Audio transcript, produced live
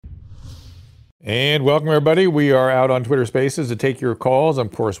And welcome, everybody. We are out on Twitter Spaces to take your calls. I'm,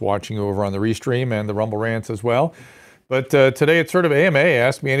 of course, watching you over on the Restream and the Rumble Rants as well. But today it's sort of AMA.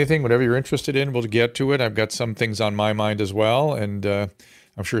 Ask me anything, whatever you're interested in. We'll get to it. I've got some things on my mind as well. And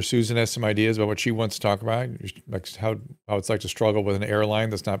I'm sure Susan has some ideas about what she wants to talk about, like how it's like to struggle with an airline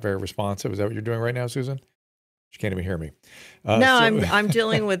that's not very responsive. Is that what you're doing right now, Susan? She can't even hear me. No, I'm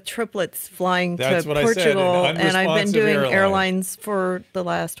dealing with triplets flying to Portugal, and I've been doing airlines for the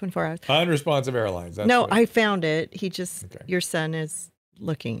last 24 hours. Unresponsive airlines. No, I found it. Your son is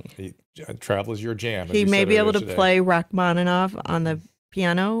looking. Travel is your jam. He may be able to play Rachmaninoff on the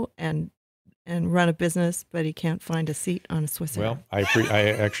piano and run a business, but he can't find a seat on a Swiss Air. Well, I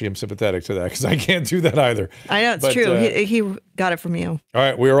actually am sympathetic to that because I can't do that either. I know, it's true. He got it from you. All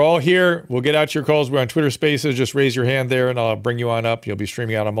right, we are all here. We'll get out your calls. We're on Twitter Spaces. Just raise your hand there, and I'll bring you on up. You'll be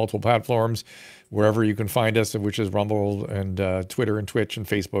streaming out on multiple platforms, wherever you can find us, which is Rumble and Twitter and Twitch and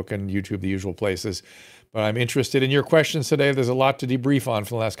Facebook and YouTube, the usual places. But I'm interested in your questions today. There's a lot to debrief on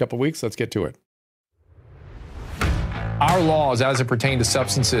from the last couple of weeks. Let's get to it. Our laws, as it pertains to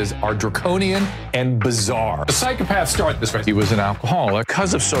substances, are draconian and bizarre. The psychopaths start this way. He was an alcoholic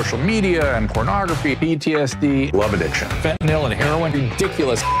because of social media and pornography, PTSD, love addiction, fentanyl and heroin.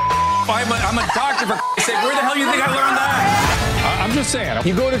 Ridiculous. I'm a doctor, for Christ's sake. Where the hell do you think I learned that? I'm just saying,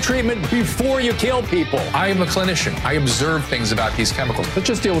 you go to treatment before you kill people. I am a clinician. I observe things about these chemicals. Let's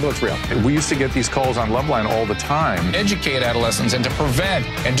just deal with what's real. We used to get these calls on Loveline all the time. Educate adolescents and to prevent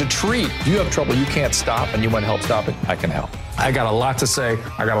and to treat. If you have trouble you can't stop and you want help stop it, I can help. I got a lot to say.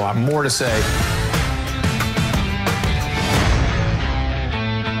 I got a lot more to say.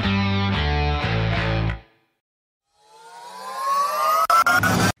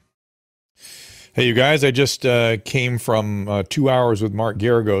 Hey, you guys, I just came from 2 hours with Mark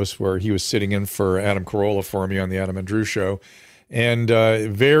Geragos, where he was sitting in for Adam Carolla for me on the Adam and Drew show. And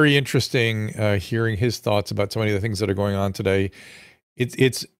very interesting hearing his thoughts about so many of the things that are going on today.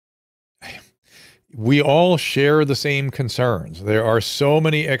 We all share the same concerns. There are so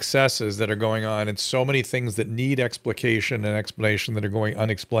many excesses that are going on and so many things that need explication and explanation that are going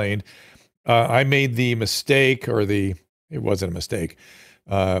unexplained. I made the mistake, it wasn't a mistake.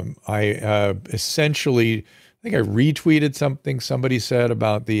 I essentially, I think I retweeted something somebody said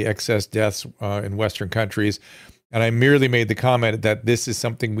about the excess deaths in Western countries. And I merely made the comment that this is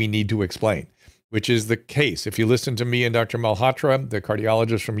something we need to explain, which is the case. If you listen to me and Dr. Malhotra, the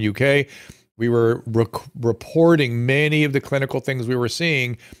cardiologist from UK, we were reporting many of the clinical things we were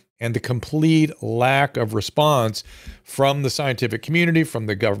seeing and the complete lack of response from the scientific community, from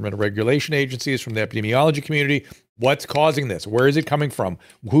the government regulation agencies, from the epidemiology community. What's causing this? Where is it coming from?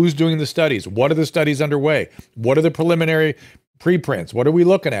 Who's doing the studies? What are the studies underway? What are the preliminary preprints? What are we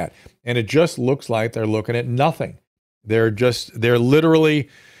looking at? And it just looks like they're looking at nothing. They're literally,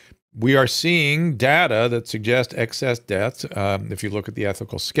 we are seeing data that suggests excess deaths. If you look at the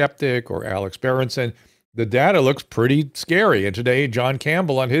Ethical Skeptic or Alex Berenson, the data looks pretty scary. And today, John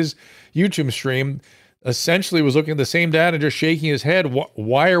Campbell on his YouTube stream essentially was looking at the same data, just shaking his head.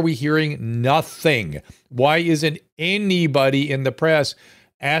 Why are we hearing nothing? Why isn't anybody in the press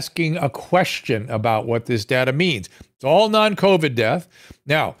asking a question about what this data means? It's all non-COVID death.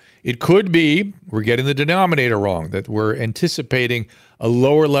 Now, it could be we're getting the denominator wrong, that we're anticipating a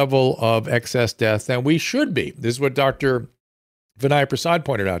lower level of excess death than we should be. This is what Dr. Vinay Prasad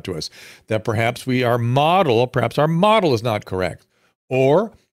pointed out to us, that perhaps our model is not correct.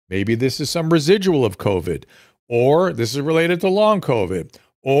 Or maybe this is some residual of COVID, or this is related to long COVID,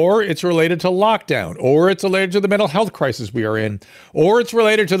 or it's related to lockdown, or it's related to the mental health crisis we are in, or it's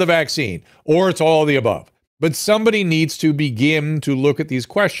related to the vaccine, or it's all of the above. But somebody needs to begin to look at these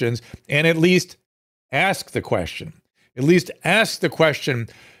questions and at least ask the question. At least ask the question,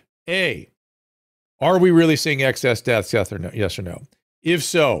 A, are we really seeing excess deaths, yes or no? If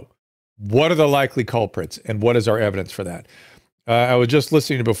so, what are the likely culprits and what is our evidence for that? I was just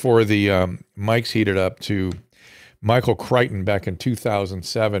listening before the mics heated up to Michael Crichton back in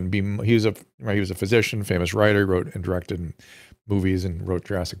 2007. He was a physician, famous writer, wrote and directed movies and wrote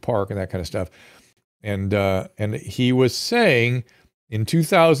Jurassic Park and that kind of stuff. And he was saying in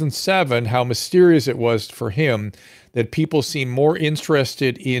 2007 how mysterious it was for him that people seem more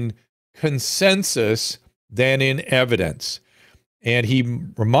interested in consensus than in evidence. And he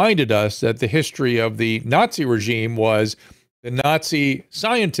reminded us that the history of the Nazi regime was the Nazi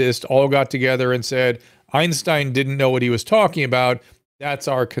scientists all got together and said, Einstein didn't know what he was talking about. That's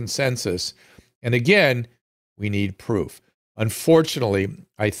our consensus. And again, we need proof. Unfortunately,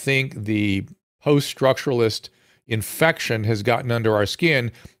 I think the post-structuralist infection has gotten under our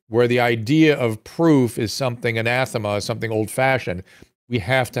skin, where the idea of proof is something anathema, something old-fashioned. We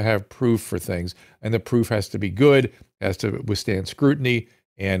have to have proof for things, and the proof has to be good, has to withstand scrutiny,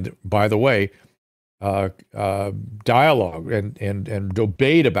 and by the way, dialogue and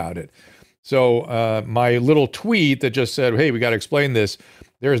debate about it. So my little tweet that just said, hey, we got to explain this.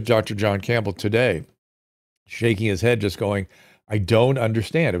 There's Dr. John Campbell today, shaking his head, just going, I don't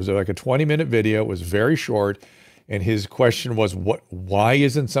understand. It was like a 20-minute video. It was very short. And his question was, why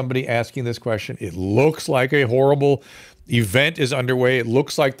isn't somebody asking this question? It looks like a horrible event is underway. It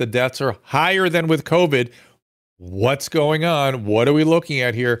looks like the deaths are higher than with COVID. What's going on? What are we looking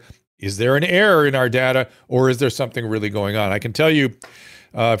at here? Is there an error in our data, or is there something really going on? I can tell you,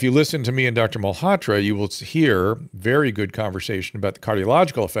 if you listen to me and Dr. Malhotra, you will hear very good conversation about the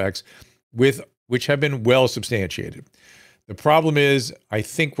cardiological effects, which have been well substantiated. The problem is, I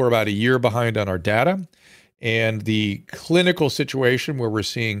think we're about a year behind on our data, and the clinical situation where we're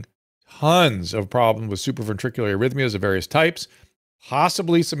seeing tons of problems with supraventricular arrhythmias of various types,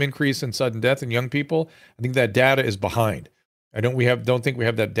 possibly some increase in sudden death in young people. I think that data is behind. Don't think we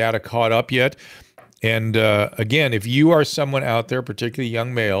have that data caught up yet. And again, if you are someone out there, particularly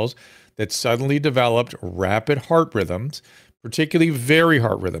young males, that suddenly developed rapid heart rhythms, particularly very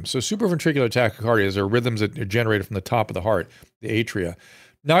heart rhythms. So supraventricular tachycardias are rhythms that are generated from the top of the heart, the atria.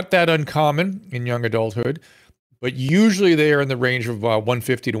 Not that uncommon in young adulthood, but usually they are in the range of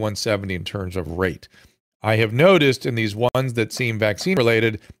 150 to 170 in terms of rate. I have noticed in these ones that seem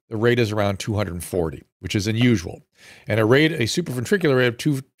vaccine-related, the rate is around 240, which is unusual. And a supraventricular rate of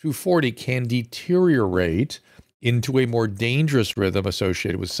 240 can deteriorate into a more dangerous rhythm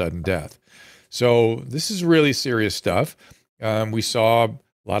associated with sudden death. So this is really serious stuff. We saw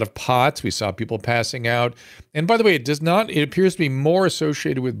a lot of POTS. We saw people passing out. And by the way, it appears to be more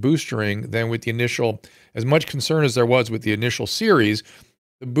associated with boostering than with the initial, as much concern as there was with the initial series.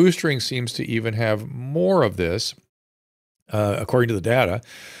 The boostering seems to even have more of this, according to the data.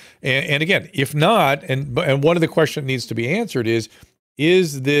 And again, if not, and one of the questions that needs to be answered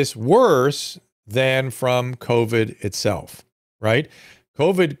is this worse than from COVID itself, right?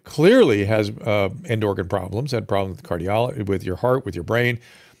 COVID clearly has end organ problems, had problems with cardiology, with your heart, with your brain,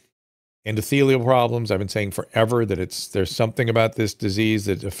 endothelial problems. I've been saying forever that there's something about this disease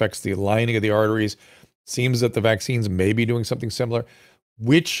that affects the lining of the arteries. Seems that the vaccines may be doing something similar.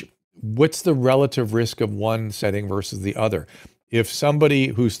 What's the relative risk of one setting versus the other? If somebody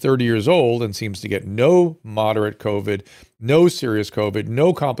who's 30 years old and seems to get no moderate COVID, no serious COVID,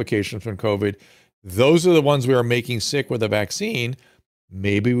 no complications from COVID, those are the ones we are making sick with a vaccine.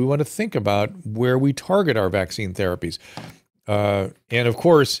 Maybe we want to think about where we target our vaccine therapies. And of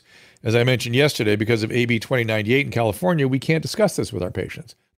course, as I mentioned yesterday, because of AB 2098 in California, we can't discuss this with our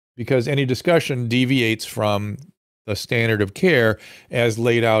patients because any discussion deviates from the standard of care as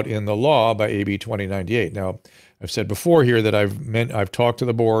laid out in the law by AB 2098. Now, I've said before here that I've talked to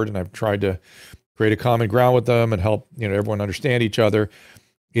the board and I've tried to create a common ground with them and help everyone understand each other.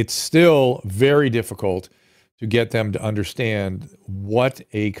 It's still very difficult to get them to understand what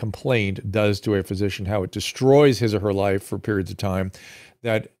a complaint does to a physician, how it destroys his or her life for periods of time,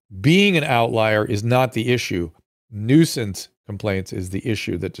 that being an outlier is not the issue. Nuisance complaints is the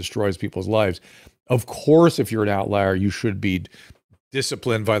issue that destroys people's lives. Of course, if you're an outlier, you should be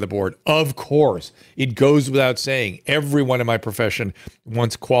disciplined by the board. Of course, it goes without saying. Everyone in my profession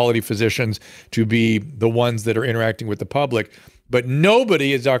wants quality physicians to be the ones that are interacting with the public. But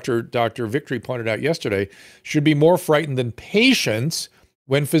nobody, as Dr. Victory pointed out yesterday, should be more frightened than patients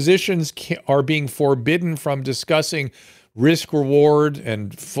when physicians are being forbidden from discussing risk reward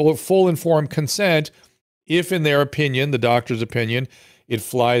and full informed consent if, in their opinion, the doctor's opinion, it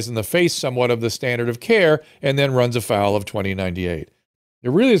flies in the face somewhat of the standard of care and then runs afoul of 2098. It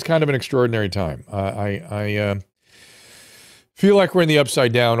really is kind of an extraordinary time. I feel like we're in the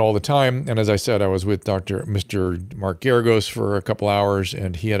upside down all the time. And as I said, I was with Mr. Mark Geragos for a couple hours,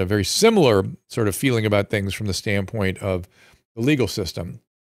 and he had a very similar sort of feeling about things from the standpoint of the legal system.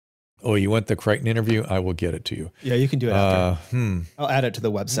 Oh, you want the Crichton interview? I will get it to you. Yeah, you can do it after. I'll add it to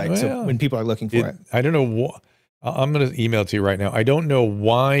the website so when people are looking for it. I don't know. I'm going to email it to you right now. I don't know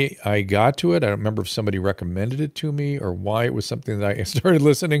why I got to it. I don't remember if somebody recommended it to me or why it was something that I started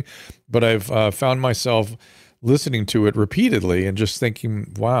listening, but I've found myself listening to it repeatedly and just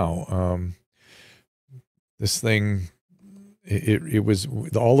thinking, wow, this thing, it was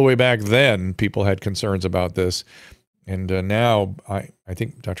all the way back then, people had concerns about this. And now I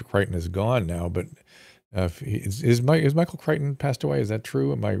think Dr. Crichton is gone now, but is Michael Crichton passed away? Is that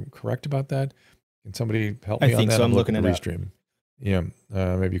true? Am I correct about that? Can somebody help me on that? I think so. I'm looking at Restream. Yeah,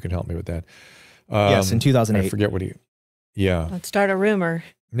 maybe you can help me with that. Yes, in 2008. I forget what Let's start a rumor.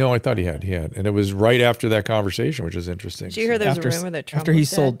 No, I thought he had. And it was right after that conversation, which is interesting. Did you hear there's a rumor that Trump after he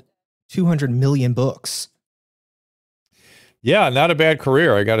sold 200 million books? Yeah, not a bad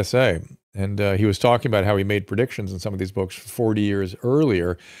career, I got to say. And he was talking about how he made predictions in some of these books 40 years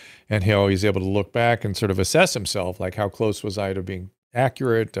earlier, and how he's able to look back and sort of assess himself, like how close was I to being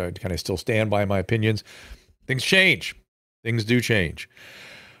accurate? Can I still stand by my opinions? Things change. Things do change.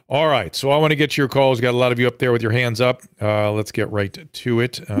 All right, so I want to get to your calls. Got a lot of you up there with your hands up. Let's get right to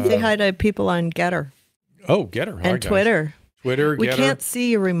it. Say hi to people on Getter. Oh, Getter. Hi, and guys. Twitter. Getter. We can't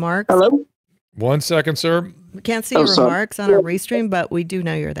see your remarks. Hello? 1 second, sir. We can't see your remarks on our restream, but we do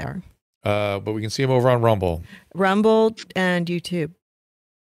know you're there. But we can see them over on Rumble. Rumble and YouTube.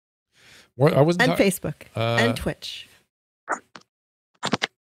 And Facebook. And Twitch.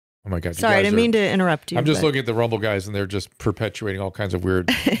 Oh my God. Sorry, I didn't mean to interrupt you. I'm just looking at the Rumble guys, and they're just perpetuating all kinds of weird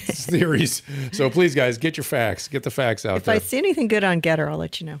theories. So please, guys, get your facts. Get the facts out there. If I see anything good on Getter, I'll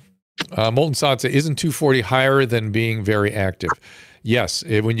let you know. Molten Salt said, isn't 240 higher than being very active? Yes.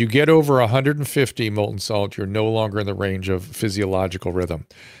 When you get over 150 molten salt, you're no longer in the range of physiological rhythm.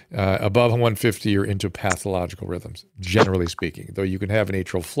 Above 150, you're into pathological rhythms, generally speaking. Though you can have an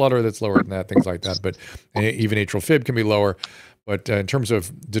atrial flutter that's lower than that, things like that. But even atrial fib can be lower. But in terms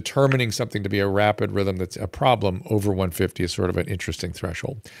of determining something to be a rapid rhythm that's a problem, over 150 is sort of an interesting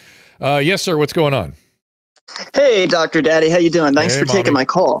threshold. Yes, sir. What's going on? Hey, Dr. Daddy. How you doing? Thanks for taking my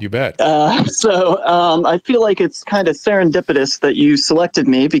call. You bet. So I feel like it's kind of serendipitous that you selected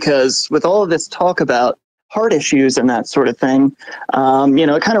me, because with all of this talk about heart issues and that sort of thing, it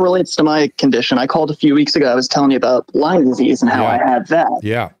kind of relates to my condition. I called a few weeks ago. I was telling you about Lyme disease and how I had that.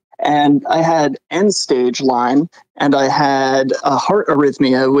 Yeah. And I had end-stage Lyme, and I had a heart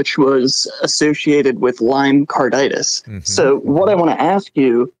arrhythmia, which was associated with Lyme carditis. Mm-hmm. So what I want to ask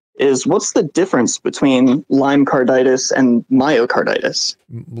you is, what's the difference between Lyme carditis and myocarditis?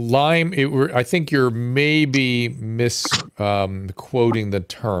 Lyme, I think you're maybe misquoting the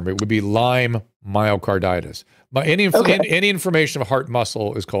term. It would be Lyme myocarditis. Any inflammation of heart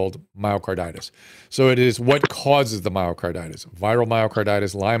muscle is called myocarditis. So it is what causes the myocarditis. Viral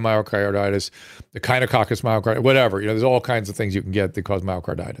myocarditis, Lyme myocarditis, the Echinococcus myocarditis, whatever. There's all kinds of things you can get that cause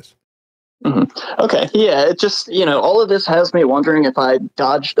myocarditis. Mm-hmm. Okay. Yeah. It just, all of this has me wondering if I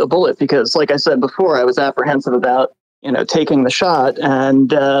dodged a bullet, because like I said before, I was apprehensive about, taking the shot.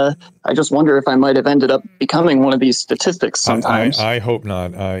 And I just wonder if I might have ended up becoming one of these statistics sometimes. I hope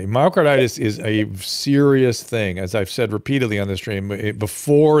not. Myocarditis is a serious thing. As I've said repeatedly on this stream,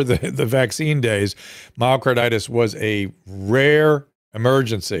 before the vaccine days, myocarditis was a rare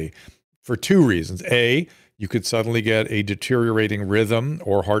emergency for two reasons. A, you could suddenly get a deteriorating rhythm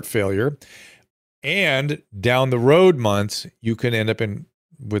or heart failure. And down the road months, you can end up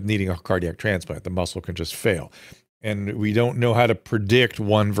with needing a cardiac transplant. The muscle can just fail. And we don't know how to predict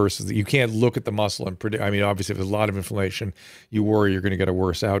one versus you can't look at the muscle and predict. I mean, obviously, if there's a lot of inflammation, you worry you're going to get a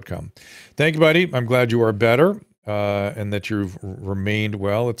worse outcome. Thank you, buddy. I'm glad you are better and that you've remained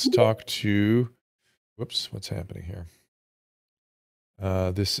well. Let's talk to, what's happening here?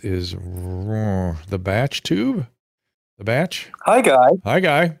 This is the Batch Tube. The Batch. Hi, Guy. Hi,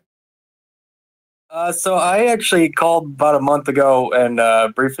 Guy. So I actually called about a month ago and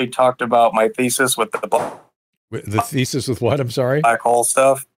briefly talked about my thesis with the thesis with what? I'm sorry? Black hole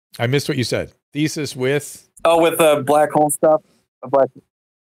stuff. I missed what you said. Thesis with? Oh, with the black hole stuff.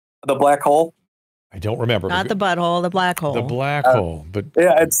 The black hole. I don't remember. Not the butthole, the black hole. The black hole. But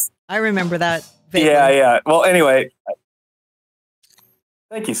yeah, I remember that vaguely. Yeah. Well, anyway.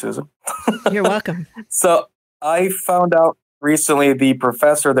 Thank you, Susan. You're welcome. So I found out recently the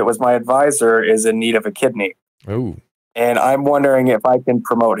professor that was my advisor is in need of a kidney. Oh. And I'm wondering if I can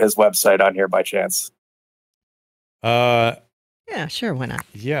promote his website on here by chance. Yeah, sure. Why not?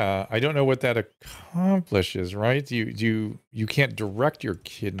 Yeah. I don't know what that accomplishes, right? You can't direct your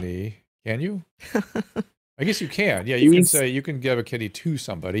kidney, can you? I guess you can. Yeah. You can say you can give a kidney to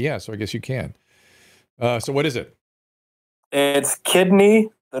somebody. Yeah. So I guess you can. So what is it? It's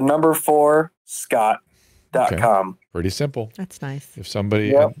kidney4scott.com. Okay. Pretty simple. That's nice. If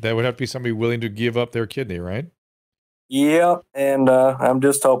somebody, that would have to be somebody willing to give up their kidney, right? Yep. And I'm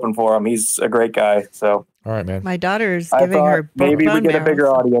just hoping for him. He's a great guy. So. All right, man. My daughter's giving her maybe we get a bigger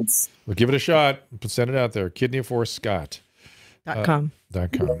audience. We'll give it a shot. Send it out there. kidney4scott.com.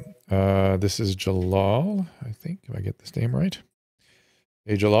 This is Jalal, I think, if I get this name right.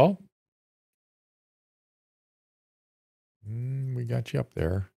 Hey, Jalal. We got you up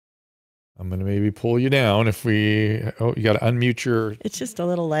there. I'm going to maybe pull you down if you got to unmute your. It's just a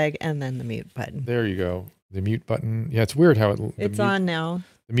little leg and then the mute button. There you go. The mute button. Yeah, it's weird how it's on now.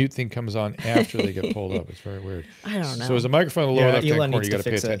 The mute thing comes on after they get pulled up. It's very weird. I don't know. So as a microphone in the lower left-hand corner, you got to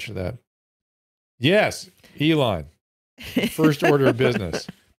pay attention to that. Yes, Elon. First order of business.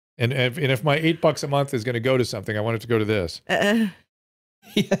 And if my $8 a month is going to go to something, I want it to go to this.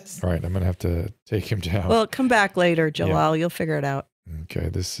 Yes. All right, I'm going to have to take him down. Well, come back later, Jalal. You'll figure it out. Okay,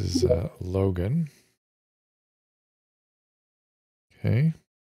 this is Logan. Okay.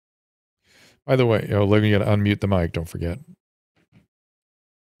 By the way, Logan, you got to unmute the mic. Don't forget.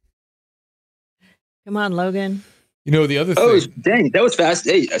 Come on, Logan. You know, the other thing. Oh, dang, that was fast.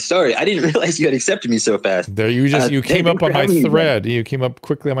 Hey, sorry, I didn't realize you had accepted me so fast. There, you came up on my thread. You came up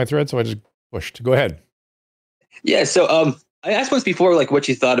quickly on my thread, so I just pushed. Go ahead. Yeah, so I asked once before, like, what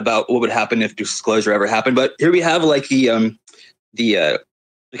you thought about what would happen if disclosure ever happened, but here we have like they're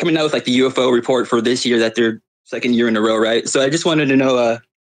coming out with like the UFO report for this year, that their second year in a row, right? So I just wanted to know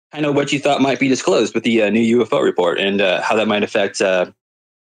kind of what you thought might be disclosed with the new UFO report, and how that might affect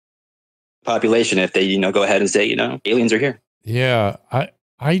population if they go ahead and say aliens are here. Yeah,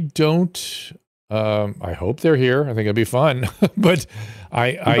 I don't I hope they're here. I think it'd be fun. But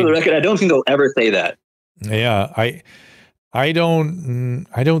for the record, I don't think they'll ever say that. Yeah, I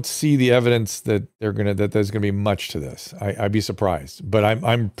don't see the evidence that there's gonna be much to this. I'd be surprised, but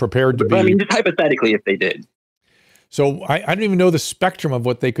I'm prepared to be. I mean, just hypothetically, if they did. So I don't even know the spectrum of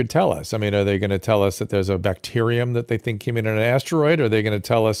what they could tell us. I mean, are they going to tell us that there's a bacterium that they think came in an asteroid? Are they going to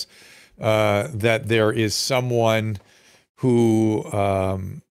tell us that there is someone who,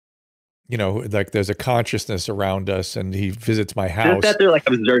 like there's a consciousness around us and he visits my house? That they're like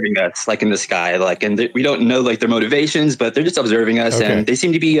observing us, like in the sky, like, and we don't know like their motivations, but they're just observing us, and they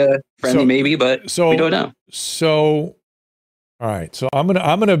seem to be friendly, maybe, but we don't know. So, all right. So I'm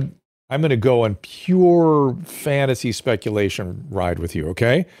gonna go on pure fantasy speculation ride with you.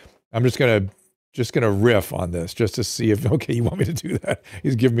 Okay, I'm just gonna riff on this just to see if you want me to do that.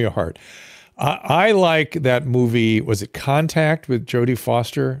 He's giving me a heart. I like that movie. Was it Contact with Jodie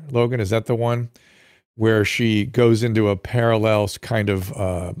Foster? Logan, is that the one where she goes into a parallel kind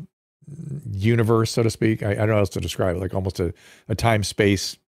of universe, so to speak? I don't know how else to describe it. Like almost a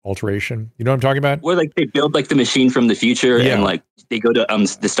time-space alteration. You know what I'm talking about? Where like they build like the machine from the future, and like they go to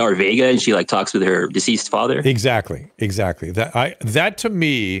the star Vega, and she like talks with her deceased father. Exactly. That to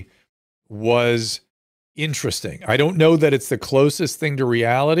me was interesting. I don't know that it's the closest thing to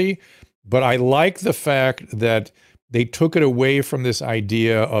reality, but I like the fact that they took it away from this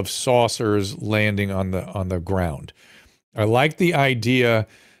idea of saucers landing on the ground. I like the idea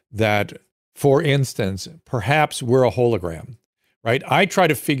that, for instance, perhaps we're a hologram. Right? I try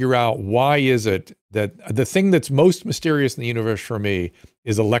to figure out why is it that the thing that's most mysterious in the universe for me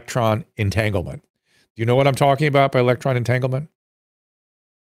is electron entanglement. Do you know what I'm talking about by electron entanglement?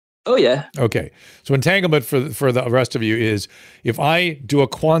 Oh, yeah. Okay. So entanglement for the rest of you is if I do a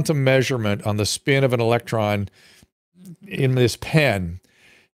quantum measurement on the spin of an electron in this pen,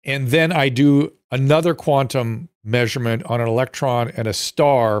 and then I do another quantum measurement on an electron and a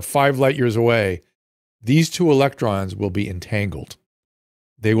star 5 light years away, these two electrons will be entangled.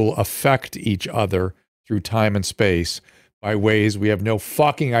 They will affect each other through time and space by ways we have no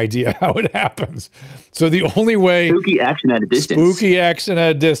fucking idea how it happens. So the only way... Spooky action at a distance. Spooky action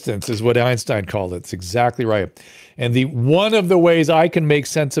at a distance is what Einstein called it. It's exactly right. And one of the ways I can make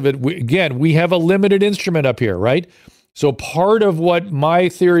sense of it, we have a limited instrument up here, right? So part of what my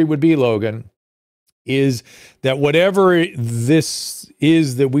theory would be, Logan, is that whatever this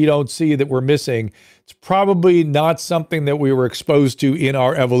is that we don't see, that we're missing, it's probably not something that we were exposed to in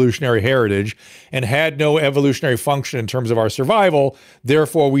our evolutionary heritage and had no evolutionary function in terms of our survival.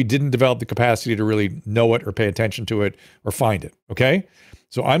 Therefore, we didn't develop the capacity to really know it or pay attention to it or find it. Okay?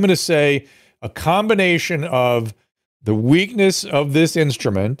 So I'm going to say a combination of the weakness of this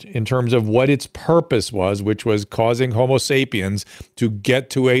instrument in terms of what its purpose was, which was causing Homo sapiens to get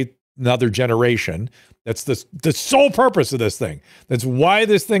to another generation. That's the sole purpose of this thing. That's why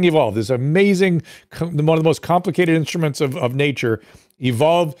this thing evolved. This amazing, one of the most complicated instruments of nature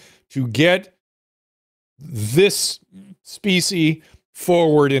evolved to get this species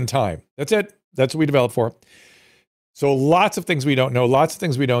forward in time. That's it. That's what we developed for. So lots of things we don't know, lots of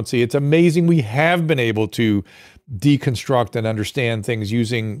things we don't see. It's amazing we have been able to deconstruct and understand things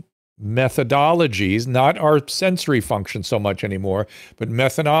using methodologies, not our sensory function so much anymore, but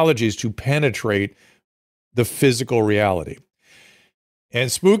methodologies to penetrate the physical reality. And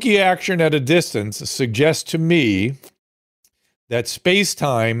spooky action at a distance suggests to me that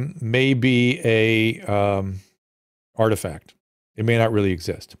space-time may be a artifact. It may not really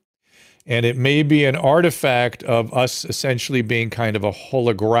exist. And it may be an artifact of us essentially being kind of a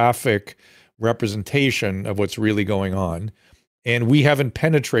holographic representation of what's really going on. and we haven't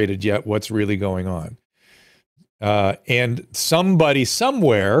penetrated yet what's really going on. And somebody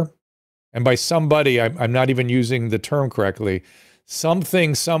somewhere, and by somebody, I'm not even using the term correctly,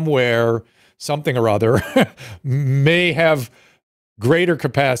 something somewhere, something or other may have greater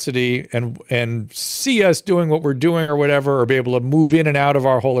capacity and see us doing what we're doing or whatever, or be able to move in and out of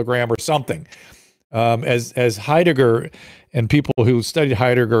our hologram or something. As Heidegger and people who studied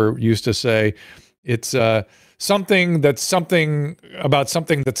Heidegger used to say, it's something that's something about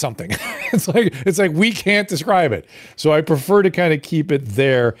something that's something. It's like we can't describe it. So I prefer to kind of keep it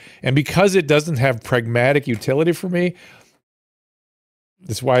there. And because it doesn't have pragmatic utility for me,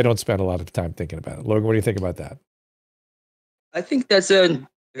 that's why I don't spend a lot of time thinking about it. Logan, what do you think about that? I think that's I'm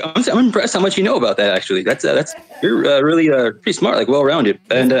impressed how much you know about that. Actually, you're really pretty smart, like well-rounded,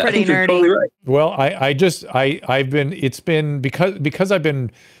 and I think you're totally right. Well, it's been because I've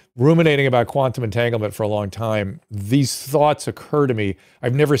been ruminating about quantum entanglement for a long time. These thoughts occur to me.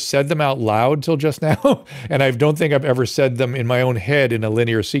 I've never said them out loud till just now, and I don't think I've ever said them in my own head in a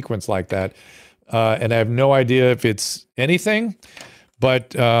linear sequence like that. And I have no idea if it's anything,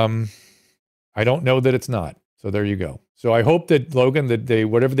 but I don't know that it's not. So there you go. So I hope that, Logan, that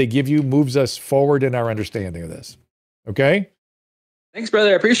whatever they give you moves us forward in our understanding of this. Okay? Thanks, brother.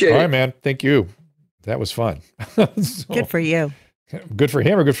 I appreciate it. All right, man. Thank you. That was fun. Good for you. Good for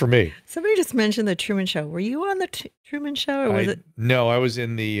him or good for me? Somebody just mentioned the Truman Show. Were you on the Truman Show, or was it? No, I was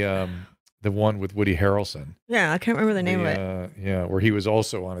in the one with Woody Harrelson. Yeah, I can't remember the name of it. Yeah, where he was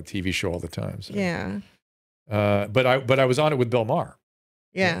also on a TV show all the time. So. Yeah. But I was on it with Bill Maher.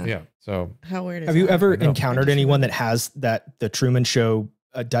 Yeah. Yeah. So how weird is Have that? you ever encountered anyone that has the Truman Show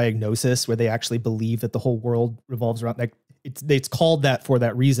diagnosis where they actually believe that the whole world revolves around, like it's called that for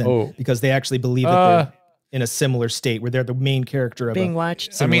that reason, because they actually believe that they're in a similar state where they're the main character of being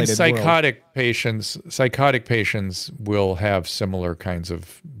watched. I mean, psychotic patients will have similar kinds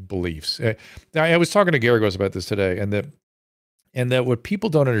of beliefs. I was talking to Garagos about this today, and that what people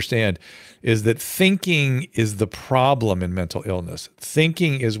don't understand is that thinking is the problem in mental illness.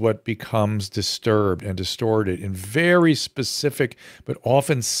 Thinking is what becomes disturbed and distorted in very specific but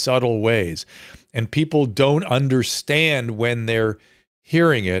often subtle ways. And people don't understand when they're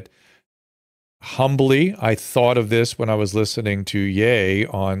hearing it. Humbly, I thought of this when I was listening to Ye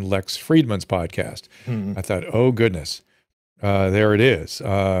on Lex Friedman's podcast. Mm-hmm. I thought, oh goodness, there it is.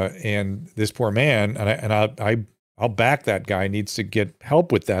 And this poor man, I'll back that guy, needs to get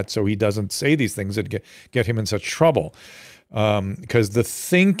help with that so he doesn't say these things that get him in such trouble. Because the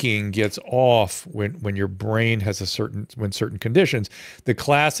thinking gets off when your brain has certain conditions. The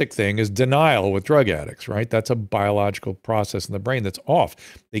classic thing is denial with drug addicts, right? That's a biological process in the brain that's off.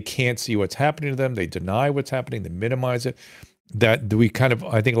 They can't see what's happening to them. They deny what's happening. They minimize it. I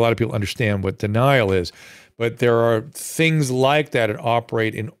think a lot of people understand what denial is, but there are things like that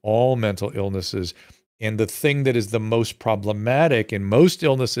operate in all mental illnesses. And the thing that is the most problematic in most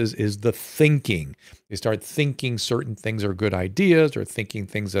illnesses is the thinking. They start thinking certain things are good ideas, or thinking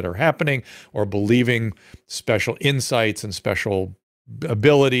things that are happening, or believing special insights and special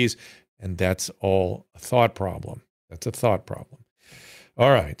abilities. And that's all a thought problem. That's a thought problem.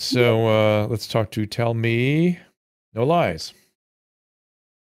 All right. So let's talk to Tell Me No Lies.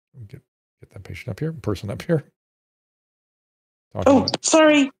 Get that person up here.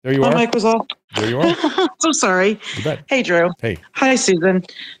 Sorry. There you My are. mic was off. There you are. So sorry. You bet. Hey, Drew. Hey. Hi, Susan.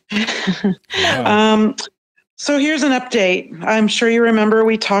 Wow. So here's an update. I'm sure you remember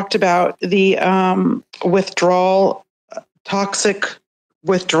we talked about the toxic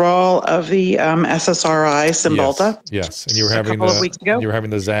withdrawal of the SSRI, Cymbalta. Yes. And you were having of weeks ago. You were having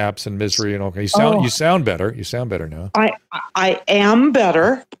the zaps and misery and all. You sound better. You sound better now. I am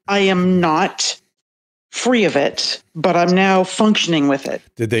better. I am not free of it, but I'm now functioning with it.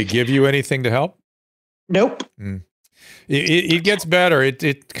 Did they give you anything to help? Nope. It gets better.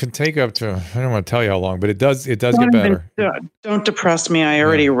 It can take up to, I don't want to tell you how long, but it does get better. Don't depress me. I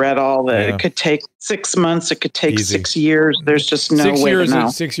already read all that. Yeah. It could take 6 months. It could take 6 years. There's just no way to know.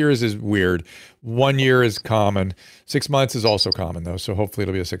 6 years is weird. 1 year is common. 6 months is also common though. So hopefully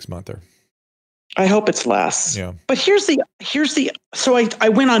it'll be a 6-monther. I hope it's less. Yeah. But here's the so I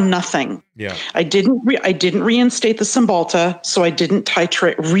went on nothing. Yeah. I didn't reinstate the Cymbalta, so I didn't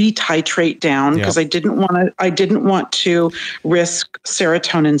retitrate down because I didn't want to risk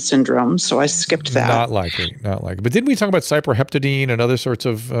serotonin syndrome, so I skipped that. Not likely. But didn't we talk about cyproheptadine and other sorts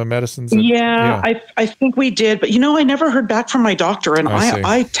of medicines? I think we did, but I never heard back from my doctor, and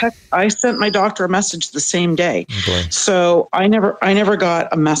I sent my doctor a message the same day. Okay. So I never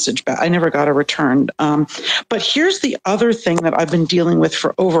got a message back. I never got a return. But here's the other thing that I've been dealing with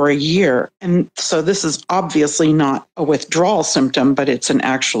for over a year. doctor, and so this is obviously not a withdrawal symptom, but it's an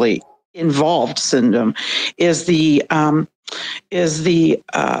actually involved symptom, is the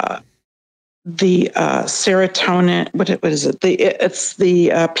serotonin. What is it? It's the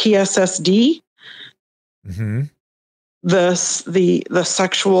PSSD. Mm-hmm. The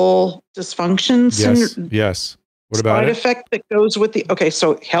sexual dysfunction. Yes. What about side effect that goes with the? Okay,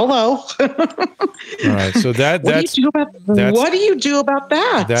 so hello. All right. So what do you do about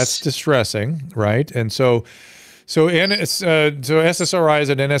that? That's distressing, right? And so SSRIs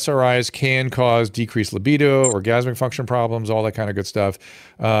and NSRIs can cause decreased libido, orgasmic function problems, all that kind of good stuff.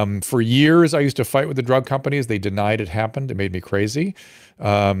 For years, I used to fight with the drug companies. They denied it happened. It made me crazy.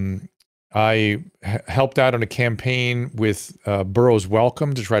 I helped out on a campaign with Burroughs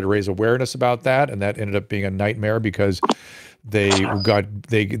Wellcome to try to raise awareness about that, and that ended up being a nightmare because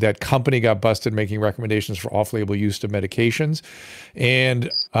that company got busted making recommendations for off-label use of medications.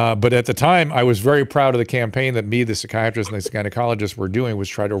 And but at the time, I was very proud of the campaign that me, the psychiatrist, and the gynecologist were doing, was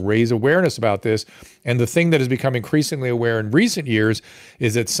try to raise awareness about this. And the thing that has become increasingly aware in recent years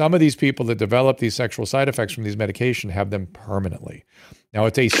is that some of these people that develop these sexual side effects from these medications have them permanently. Now,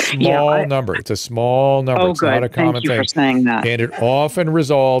 it's a small number. It's a small number. It's not a common thing. Thank you for saying that. And it often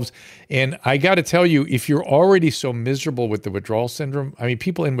resolves. And I got to tell you, if you're already so miserable with the withdrawal syndrome, I mean,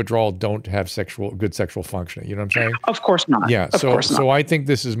 people in withdrawal don't have good sexual functioning. You know what I'm saying? Of course not. Yeah. So I think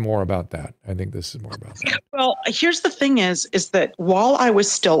this is more about that. Well, here's the thing is that while I was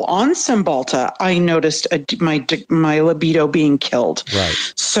still on Cymbalta, I noticed my libido being killed. Right.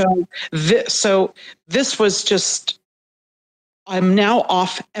 So this was just. I'm now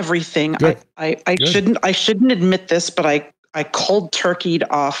off everything. Good. I shouldn't admit this, but I cold turkeyed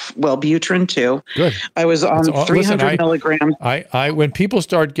off Wellbutrin too. Good. I was on 300 milligrams. When people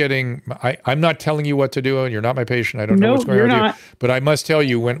start getting, I'm not telling you what to do, and you're not my patient. I don't know what's going on with you. But I must tell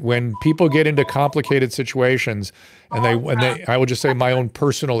you, when people get into complicated situations, and I will just say my own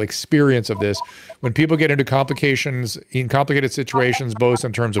personal experience of this, when people get into complicated situations, both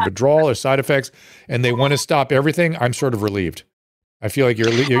in terms of withdrawal or side effects, and they want to stop everything, I'm sort of relieved. I feel like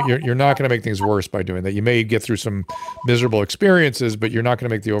you're not going to make things worse by doing that. You may get through some miserable experiences, but you're not going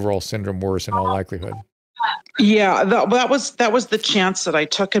to make the overall syndrome worse in all likelihood. Yeah, that was the chance that I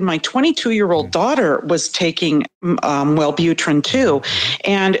took, and my 22-year-old daughter was taking Wellbutrin too,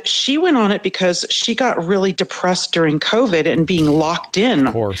 and she went on it because she got really depressed during COVID and being locked in.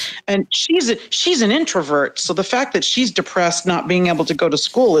 Of course. And she's an introvert, so the fact that she's depressed, not being able to go to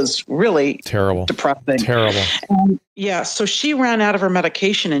school, is really terrible, depressing. Terrible. Yeah, so she ran out of her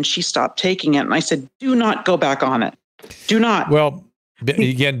medication and she stopped taking it, and I said, "Do not go back on it. Do not." Well.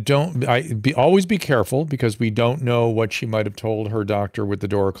 Again, always be careful, because we don't know what she might have told her doctor with the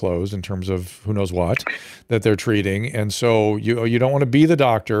door closed in terms of who knows what that they're treating. And so you don't want to be the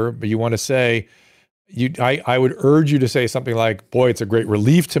doctor, but you want to say, I would urge you to say something like, "Boy, it's a great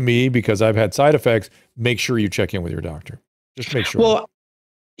relief to me because I've had side effects." Make sure you check in with your doctor. Just make sure. Well,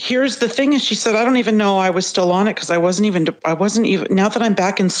 here's the thing is, she said, "I don't even know I was still on it because I wasn't even, now that I'm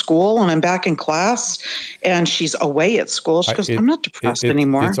back in school and I'm back in class," and she's away at school. She goes, "I'm not depressed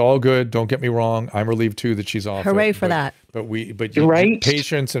anymore." It's all good. Don't get me wrong. I'm relieved too that she's off. Hooray for that. But right?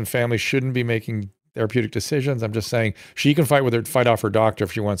 Patients and families shouldn't be making therapeutic decisions. I'm just saying she can fight off her doctor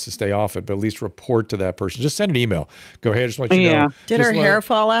if she wants to stay off it, but at least report to that person. Just send an email. Go ahead. Just want you to know. Did her hair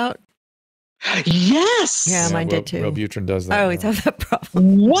fall out? Yes. Yeah, mine did too. Wellbutrin does that. I always have that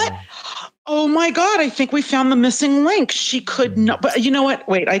problem. What? Oh my God, I think we found the missing link. She could not, but you know what?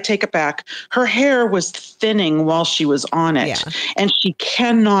 Wait, I take it back. Her hair was thinning while she was on it, and she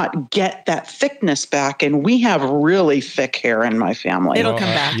cannot get that thickness back. And we have really thick hair in my family. It'll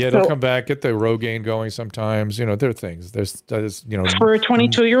come back. Yeah, it'll come back. Get the Rogaine going sometimes. There are things. There's for a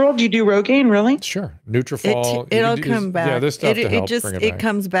 22-year-old, you do Rogaine, really? Sure. Nutrafol. It'll come back. Yeah, there's stuff to help bring it back. It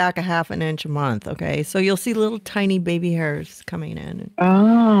comes back a half an inch a month. Okay, so you'll see little tiny baby hairs coming in.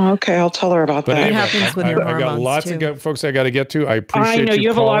 Oh, okay. I'll tell her about that. It happens with your hormones. I got lots of folks I got to get to. I appreciate you. I know you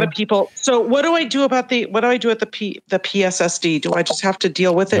have calling. a lot of people. So what do I do about the PSSD? Do I just have to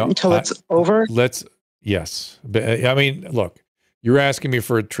deal with it until it's over? Yes. But, I mean, look, you're asking me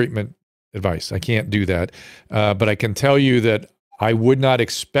for treatment advice. I can't do that. But I can tell you that I would not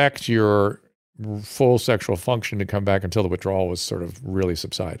expect your full sexual function to come back until the withdrawal was sort of really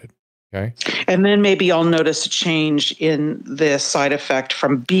subsided. Okay. And then maybe I'll notice a change in the side effect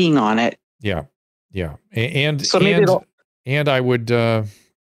from being on it. Yeah. Yeah. And so maybe I would,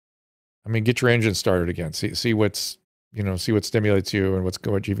 get your engine started again. See what's, see what stimulates you and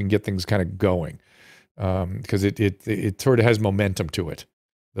what you can get things kind of going. Because it sort of has momentum to it.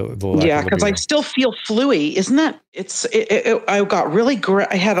 Yeah, because I still feel fluey. Isn't that? I got really great.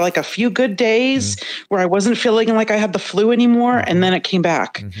 I had like a few good days where I wasn't feeling like I had the flu anymore, and then it came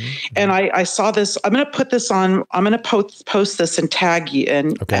back. And I saw this. I'm going to put this on. I'm going to post this and tag you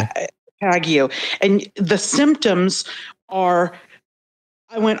tag you. And the symptoms are.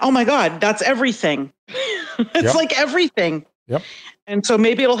 I went, oh my God, that's everything. It's like everything. Yep. And so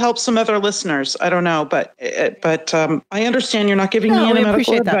maybe it'll help some other listeners. I don't know, but I understand you're not giving me any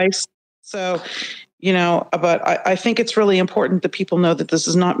medical advice. So, but I think it's really important that people know that this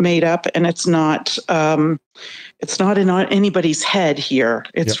is not made up, and it's not in anybody's head here.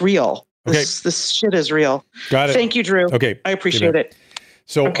 It's real. This shit is real. Got it. Thank you, Drew. Okay. I appreciate it.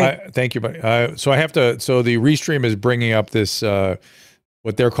 So thank you. So I have to, so the Restream is bringing up this,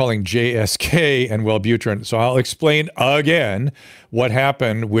 what they're calling JSK and Wellbutrin. So I'll explain again what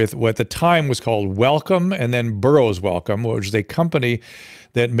happened with what at the time was called Wellcome and then Burroughs Wellcome, which is a company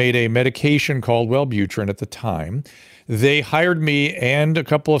that made a medication called Wellbutrin at the time. They hired me and a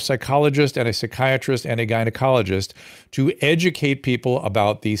couple of psychologists and a psychiatrist and a gynecologist to educate people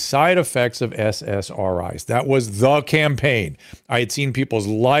about the side effects of SSRIs. That was the campaign. I had seen people's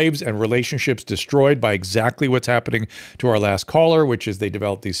lives and relationships destroyed by exactly what's happening to our last caller, which is they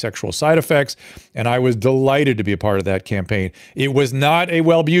developed these sexual side effects, and I was delighted to be a part of that campaign. It was not a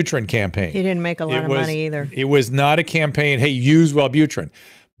Wellbutrin campaign. He didn't make a lot of money either. It was not a campaign, hey, use Wellbutrin.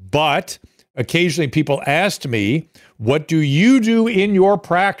 But occasionally people asked me, what do you do in your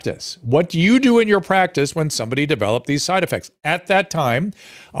practice? What do you do in your practice when somebody developed these side effects? At that time,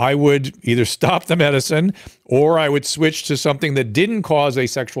 I would either stop the medicine or I would switch to something that didn't cause a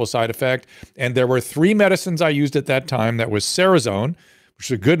sexual side effect. And there were 3 medicines I used at that time. That was Cerazone, which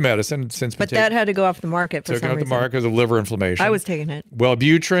is a good medicine. But that had to go off the market for some reason. Took it off the market because of liver inflammation. I was taking it.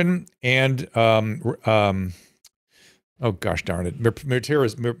 Wellbutrin and, oh gosh darn it,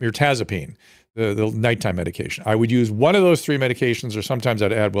 mirtazapine. The nighttime medication. I would use one of those 3 medications, or sometimes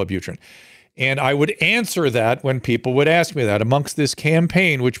I'd add Wellbutrin. And I would answer that when people would ask me that. Amongst this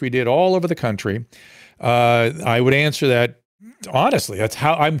campaign, which we did all over the country, I would answer that honestly. That's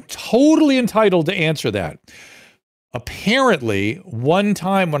how I'm totally entitled to answer that. Apparently, one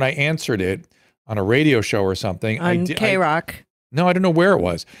time when I answered it on a radio show or something, on K-Rock. No, I don't know where it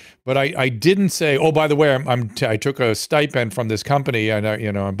was, but I didn't say, oh, by the way, I took a stipend from this company, and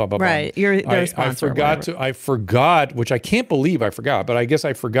blah blah blah. Right, you're their sponsor. I forgot, which I can't believe I forgot, but I guess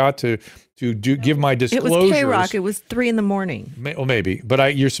I forgot to give my disclosures. It was K-Rock. It was 3 a.m. Well, maybe,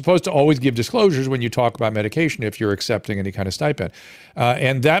 but you're supposed to always give disclosures when you talk about medication if you're accepting any kind of stipend.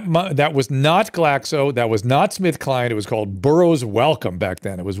 And that was not Glaxo. That was not SmithKline. It was called Burroughs Wellcome back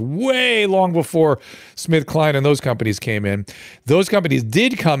then. It was way long before SmithKline and those companies came in. Those companies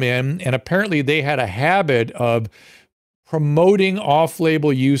did come in, and apparently they had a habit of promoting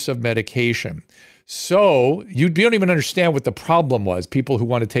off-label use of medication. So you don't even understand what the problem was, people who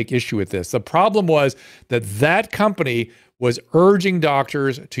want to take issue with this. The problem was that company was urging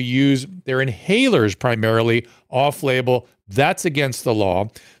doctors to use their inhalers primarily off-label. That's against the law.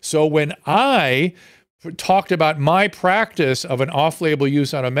 So when I talked about my practice of an off-label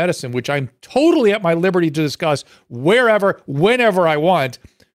use on a medicine, which I'm totally at my liberty to discuss wherever, whenever I want,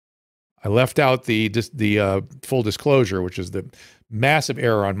 I left out the full disclosure, which is the massive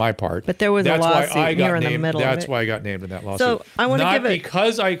error on my part. But there was a lawsuit here in the middle of it. That's why I got named in that lawsuit. So I want to give it... Not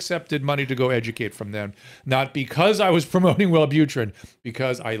because I accepted money to go educate from them, not because I was promoting Wellbutrin,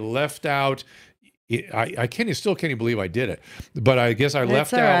 because I left out... I still can't even believe I did it, but I guess I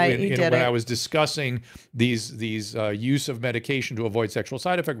left out when I was discussing these use of medication to avoid sexual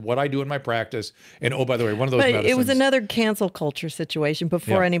side effect, what I do in my practice. And oh, by the way, one of those medicines. It was another cancel culture situation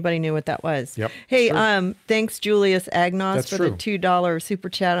before anybody knew what that was. Yep. Hey, thanks Julius Agnos for the $2 super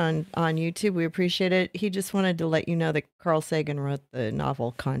chat on YouTube. We appreciate it. He just wanted to let you know that Carl Sagan wrote the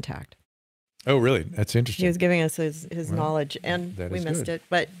novel Contact. Oh, really? That's interesting. He was giving us his knowledge, and we missed it,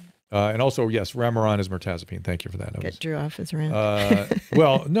 but. And also, yes, Remeron is mirtazapine. Thank you for that. Get Drew off his rant.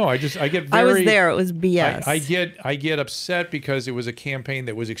 Well, no, I get very... I was there. It was BS. I get upset because it was a campaign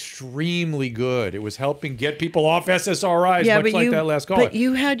that was extremely good. It was helping get people off SSRIs, much like that last caller. But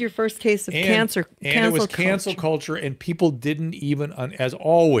you had your first case of cancel culture, and people didn't even, as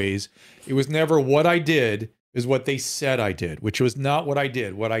always, it was never what I did is what they said I did, which was not what I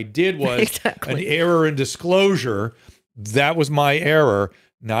did. What I did was an error in disclosure. that was my error.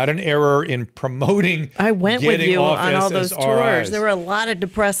 Not an error in promoting. I went with you on all those SSRIs. tours. There were a lot of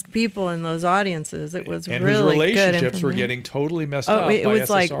depressed people in those audiences. It was and really whose good. relationships were getting totally messed up. It by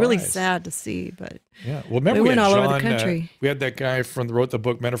was like really SSRIs. sad to see, but yeah. Well, remember we we went had all John, over the country. We had that guy from wrote the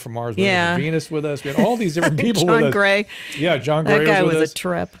book Men Are From Mars, Women Are Yeah. From Venus with us. We had all these different people with us. John Gray. Yeah, John Gray That guy was with was us. a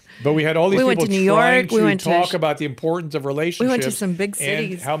trip. But we had all these We people went to New trying York. We to went to talk about the importance of relationships. We went to some big and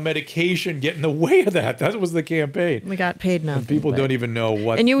cities. how medication get in the way of that. That was the campaign. We got paid nothing. And people but- don't even know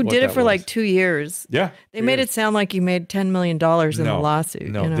what. And you what did it that for was. like 2 years. Yeah, They made it sound like you made $10 million in the lawsuit.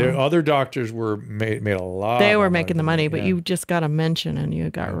 No, you know? the other doctors were made a lot. They were more making the money, but yeah. you just got a mention and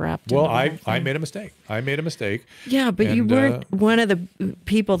you got wrapped. Well, into the I whole thing. made a mistake. I made a mistake. Yeah, but you And, weren't one of the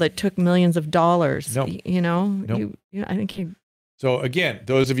people that took millions of dollars. Nope. You know, Nope. I think you. So again,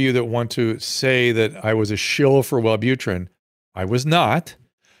 those of you that want to say that I was a shill for Wellbutrin, I was not.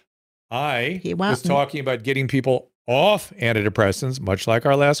 I He was wasn't. talking about getting people off antidepressants, much like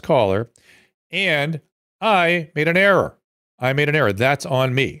our last caller, and I made an error. I made an error. That's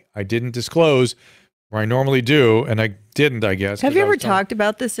on me. I didn't disclose where I normally do, and I didn't, I guess. Have 'cause you I ever was talking- talked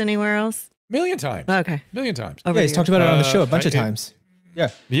about this anywhere else? Million times. Okay. Million times. Over Yeah, he's the talked years. about it on the show a bunch of I- times. Yeah.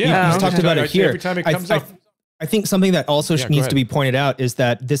 Yeah, Oh, He's talked okay. about it here. Every time it comes up. I think something that also Yeah, go needs to ahead. be pointed out is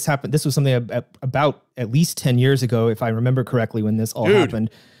that this happened. This was something about at least 10 years ago, if I remember correctly, when this all Dude, happened.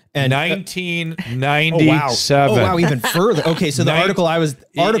 And 1997. Oh wow, even further. Okay, so the article I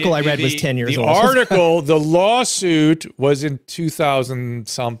read was 10 years the old. article, the lawsuit was in 2000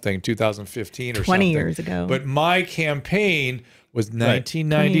 something, 2015 or 20 something. years ago. But my campaign was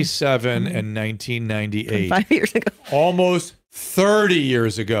 1997 and 1998. 5 years ago. Almost 30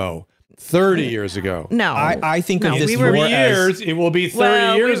 years ago. 30 years ago. No, I think of No, this we In were- more 3 as years, it will be 30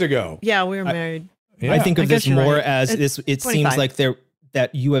 Well, years ago. Yeah, we were married. Yeah. I think of I guess this you're more right. as It's this. It 25. seems like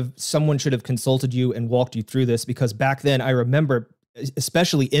someone should have consulted you and walked you through this, because back then I remember,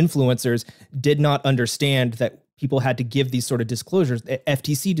 especially influencers did not understand that people had to give these sort of disclosures,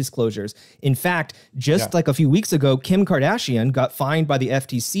 FTC disclosures. In fact, just like a few weeks ago, Kim Kardashian got fined by the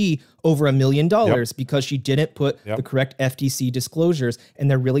FTC over $1 million because she didn't put the correct FTC disclosures,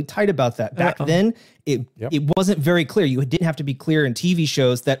 and they're really tight about that. Back then, it wasn't very clear. You didn't have to be clear in TV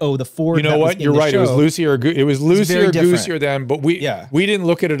shows that the Ford. You know what? You're right. It was loosey or very different. goosier then, but we didn't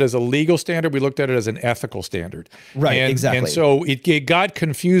look at it as a legal standard. We looked at it as an ethical standard. Right, And, exactly. And so it got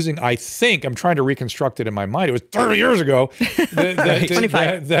confusing. I think I'm trying to reconstruct it in my mind. It was 30 years ago.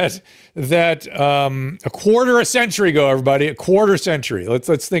 that a quarter a century ago, everybody, a quarter century.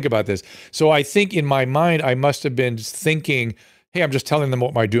 Let's think about this. So I think in my mind, I must have been thinking, hey, I'm just telling them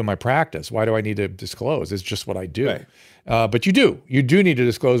what I do in my practice. Why do I need to disclose? It's just what I do. Right. But you do need to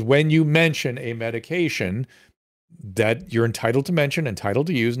disclose when you mention a medication that you're entitled to mention, entitled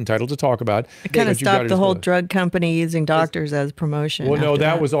to use, entitled to talk about. It kind of that you gotta stopped the whole disclose. drug company using doctors as promotion. Well, no, after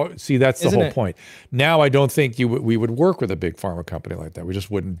that was all. See, that's the Isn't whole it? point. Now I don't think we would work with a big pharma company like that. We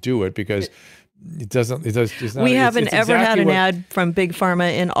just wouldn't do it because it doesn't. It's not, We haven't it's ever had exactly an what- ad from Big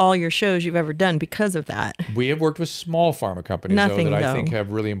Pharma in all your shows you've ever done because of that. We have worked with small pharma companies Nothing, though, that I though. think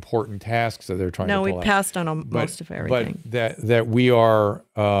have really important tasks that they're trying No, to we pull out. passed on But- most of everything. But that we are,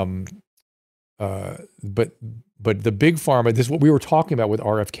 but the big pharma. This is what we were talking about with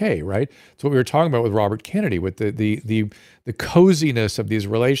RFK, right? It's what we were talking about with Robert Kennedy, with the coziness of these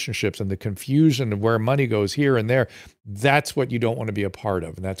relationships and the confusion of where money goes here and there. That's what you don't want to be a part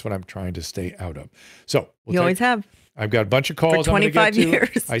of, and that's what I'm trying to stay out of. So you always have. I've got a bunch of calls. For 25 I'm gonna get to.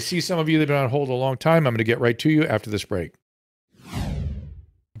 years. I see some of you that have been on hold a long time. I'm going to get right to you after this break.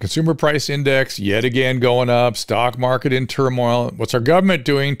 Consumer price index yet again going up. Stock market in turmoil. What's our government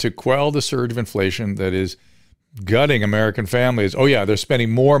doing to quell the surge of inflation that is gutting American families? Oh yeah, they're spending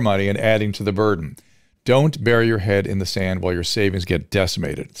more money and adding to the burden. Don't bury your head in the sand while your savings get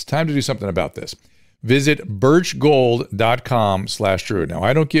decimated. It's time to do something about this. Visit birchgold.com/Drew. Now,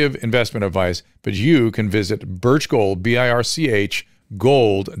 I don't give investment advice, but you can visit birchgold, BIRCH,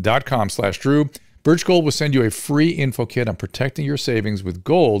 gold.com/Drew. Birch Gold will send you a free info kit on protecting your savings with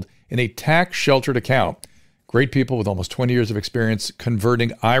gold in a tax-sheltered account. Great people with almost 20 years of experience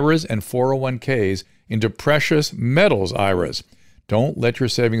converting IRAs and 401ks into precious metals IRAs. Don't let your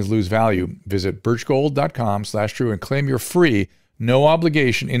savings lose value. Visit birchgold.com/Drew and claim your free, no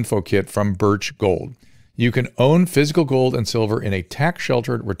obligation info kit from Birch Gold. You can own physical gold and silver in a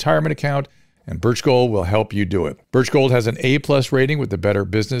tax-sheltered retirement account, and Birch Gold will help you do it. Birch Gold has an A+ rating with the Better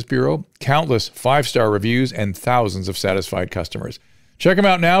Business Bureau, countless 5-star reviews, and thousands of satisfied customers. Check them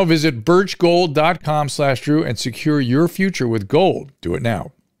out now. Visit birchgold.com/Drew and secure your future with gold. Do it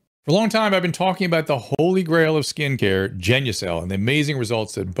now. For a long time, I've been talking about the holy grail of skincare, Genucel, and the amazing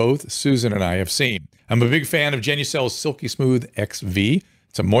results that both Susan and I have seen. I'm a big fan of Genucel's Silky Smooth XV.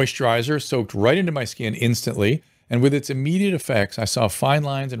 It's a moisturizer soaked right into my skin instantly. And with its immediate effects, I saw fine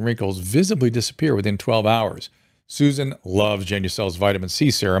lines and wrinkles visibly disappear within 12 hours. Susan loves Genucel's vitamin C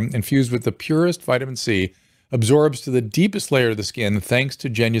serum, infused with the purest vitamin C, absorbs to the deepest layer of the skin thanks to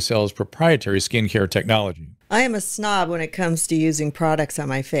Genucel's proprietary skincare technology. I am a snob when it comes to using products on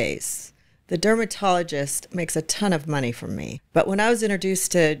my face. The dermatologist makes a ton of money from me. But when I was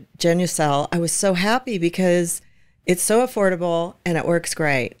introduced to Genucel, I was so happy because it's so affordable and it works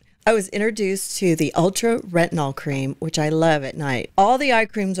great. I was introduced to the Ultra Retinol Cream, which I love at night. All the eye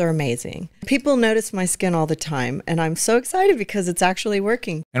creams are amazing. People notice my skin all the time, and I'm so excited because it's actually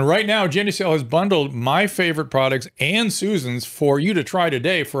working. And right now, Genucel has bundled my favorite products and Susan's for you to try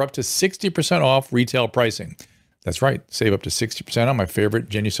today for up to 60% off retail pricing. That's right, save up to 60% on my favorite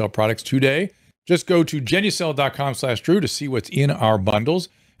Genucel products today. Just go to Genucel.com/Drew to see what's in our bundles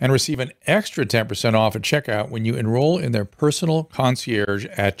and receive an extra 10% off at checkout when you enroll in their personal concierge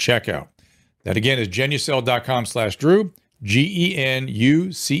at checkout. That again is Genucel.com/Drew,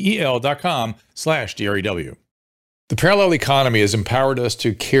 GENUCEL.com/DREW. The parallel economy has empowered us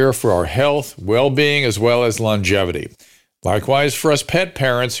to care for our health, well-being, as well as longevity. Likewise, for us pet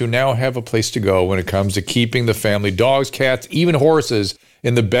parents who now have a place to go when it comes to keeping the family dogs, cats, even horses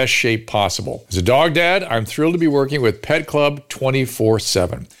in the best shape possible. As a dog dad, I'm thrilled to be working with Pet Club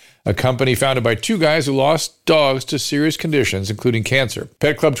 24/7, a company founded by two guys who lost dogs to serious conditions, including cancer.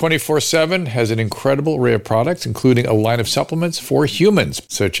 Pet Club 24/7 has an incredible array of products, including a line of supplements for humans,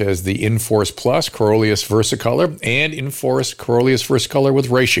 such as the Inforce Plus Corolius Versicolor and Inforce Corolius Versicolor with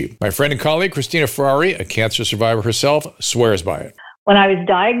reishi. My friend and colleague, Christina Ferrari, a cancer survivor herself, swears by it. When I was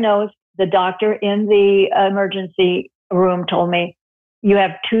diagnosed, the doctor in the emergency room told me, you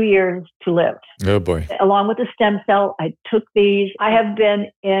have 2 years to live. Oh, boy. Along with the stem cell, I took these. I have been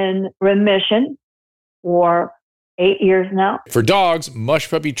in remission for 8 years now. For dogs, Mush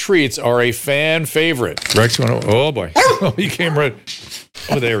Puppy treats are a fan favorite. Rex, oh, boy. Oh, he came right.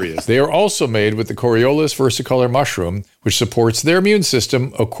 Oh, there he is. They are also made with the Coriolis versicolor mushroom, which supports their immune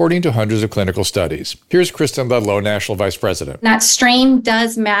system according to hundreds of clinical studies. Here's Kristen Ludlow, National Vice President. That strain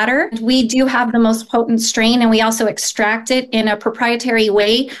does matter. We do have the most potent strain, and we also extract it in a proprietary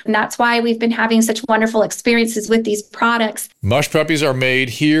way. And that's why we've been having such wonderful experiences with these products. Mush Puppies are made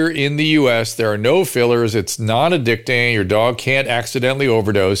here in the U.S. There are no fillers. It's non-addicting. Your dog can't accidentally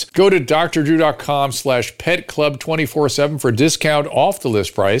overdose. Go to drdrew.com/petclub247 for a discount off the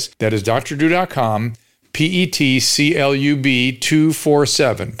list price. That is drdrew.com,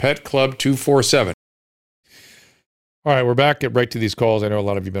 PETCLUB247, Pet Club 247. All right, we're back. Get right to these calls. I know a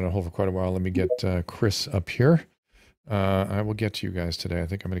lot of you have been on hold for quite a while. Let me get Chris up here. I will get to you guys today. I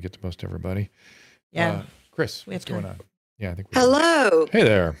think I'm going to get to most everybody. Yeah. Chris, what's going on? Yeah, I think. Hello. Hey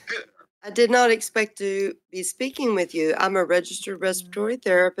there. I did not expect to be speaking with you. I'm a registered respiratory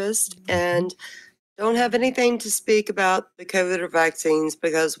therapist and don't have anything to speak about the COVID or vaccines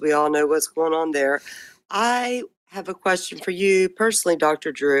because we all know what's going on there. I have a question for you personally,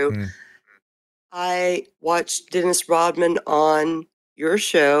 Dr. Drew. I watched Dennis Rodman on your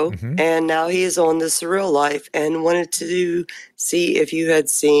show, and now he is on The Surreal Life, and wanted to see if you had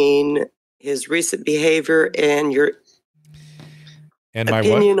seen his recent behavior and your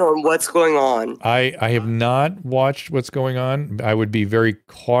opinion on what's going on. I have not watched what's going on. I would be very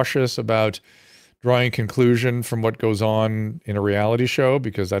cautious about drawing a conclusion from what goes on in a reality show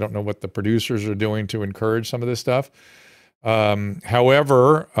because I don't know what the producers are doing to encourage some of this stuff.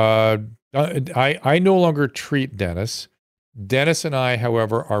 However, I no longer treat Dennis. Dennis and I,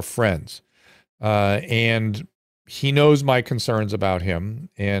 however, are friends. And he knows my concerns about him,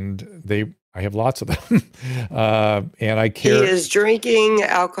 and I have lots of them. And I care. He is drinking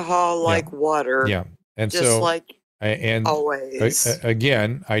alcohol like water. Yeah. And just so, like and always.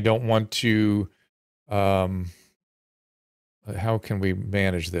 Again, I don't want to, how can we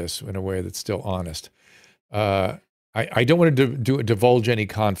manage this in a way that's still honest? I don't want to divulge any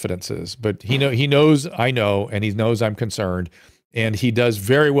confidences, but he knows I know, and he knows I'm concerned, and he does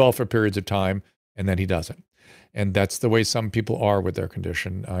very well for periods of time, and then he doesn't. And that's the way some people are with their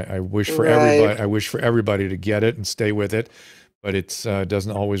condition. I wish for everybody. I wish for everybody to get it and stay with it, but it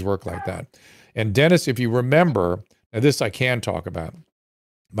doesn't always work like that. And Dennis, if you remember, now this I can talk about.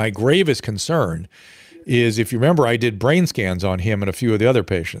 My gravest concern is, if you remember, I did brain scans on him and a few of the other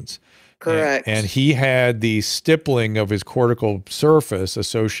patients. Correct. And he had the stippling of his cortical surface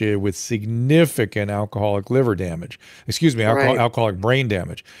associated with significant alcoholic liver damage. Excuse me, alcoholic brain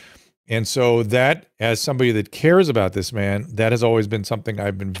damage. And so that, as somebody that cares about this man, that has always been something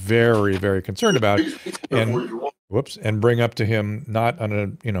I've been very, very concerned about. And and bring up to him, not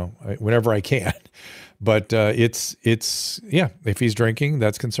on a, whenever I can. But it's if he's drinking,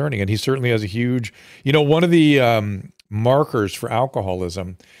 that's concerning. And he certainly has a huge, one of the markers for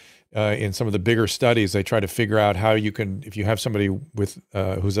alcoholism in some of the bigger studies, they try to figure out how you can, if you have somebody with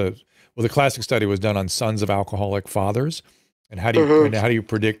the classic study was done on sons of alcoholic fathers. And how do you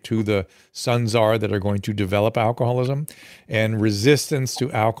predict who the sons are that are going to develop alcoholism? And resistance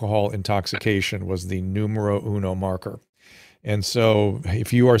to alcohol intoxication was the numero uno marker. And so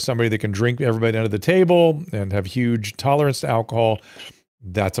if you are somebody that can drink everybody under the table and have huge tolerance to alcohol,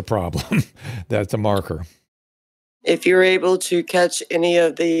 that's a problem. That's a marker. If you're able to catch any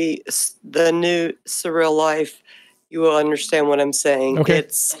of the new Surreal Life, you will understand what I'm saying. Okay.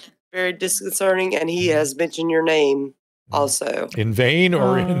 It's very disconcerting, and he has mentioned your name also. In vain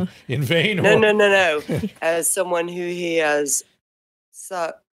or in vain? No. As someone who he has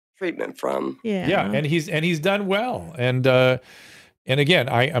sought treatment from. Yeah, and he's done well. And again,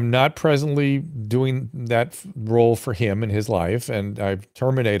 I'm not presently doing that role for him in his life, and I've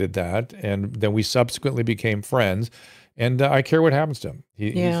terminated that. And then we subsequently became friends, and I care what happens to him.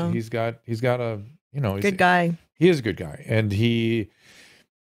 He's got a good guy. He is a good guy, and he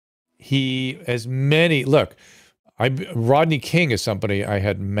as many look. Rodney King is somebody I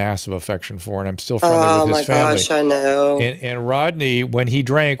had massive affection for, and I'm still friendly with his family. Oh my gosh, I know. And Rodney, when he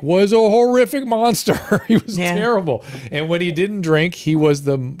drank, was a horrific monster. He was terrible. And when he didn't drink, he was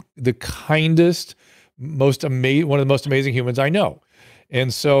the kindest, one of the most amazing humans I know.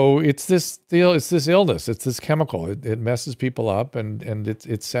 And so it's this illness, it's this chemical. It messes people up, and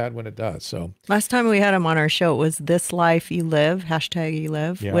it's sad when it does. So last time we had him on our show, it was This Life You Live,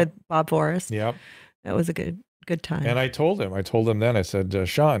 #YouLive with Bob Forrest. Yep. That was a good time. And I told him then, I said,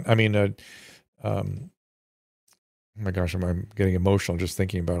 Sean, oh my gosh, I'm getting emotional just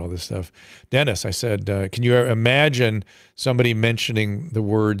thinking about all this stuff. Dennis, I said, can you imagine somebody mentioning the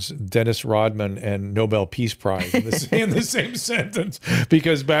words Dennis Rodman and Nobel Peace Prize in the same sentence?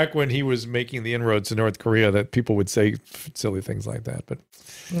 Because back when he was making the inroads to North Korea, that people would say silly things like that. But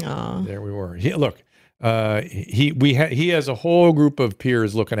there we were. He has a whole group of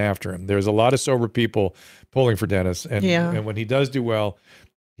peers looking after him. There's a lot of sober people pulling for Dennis, and when he does do well,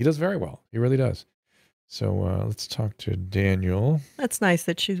 he does very well. He really does. So let's talk to Daniel. That's nice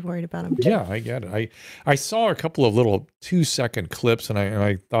that she's worried about him. Yeah, I get it. I saw a couple of little 2-second clips, and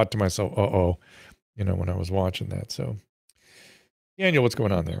I thought to myself, when I was watching that. So Daniel, what's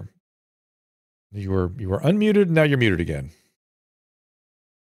going on there? You were unmuted, and now you're muted again.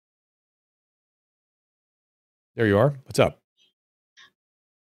 There you are. What's up?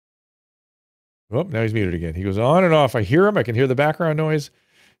 Oh, now he's muted again. He goes on and off. I hear him. I can hear the background noise.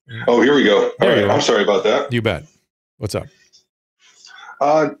 Oh, here we go. All right. I'm sorry about that. You bet. What's up?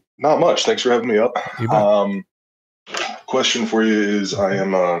 Not much. Thanks for having me up. You bet. Question for you is, I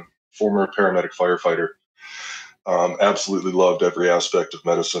am a former paramedic firefighter. Absolutely loved every aspect of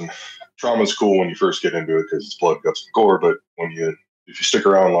medicine. Trauma is cool when you first get into it because it's blood, guts, and gore. But if you stick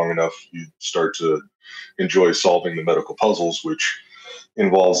around long enough, you start to enjoy solving the medical puzzles, which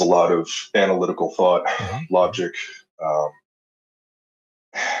involves a lot of analytical thought, logic,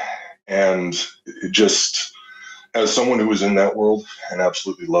 and it just, as someone who was in that world and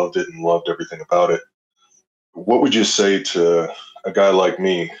absolutely loved it and loved everything about it, what would you say to a guy like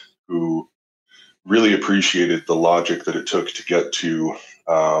me who really appreciated the logic that it took to get to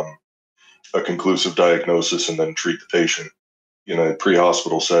a conclusive diagnosis and then treat the patient in a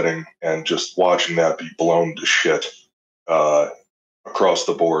pre-hospital setting, and just watching that be blown to shit across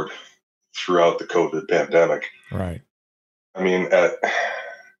the board throughout the COVID pandemic? Right. I mean, I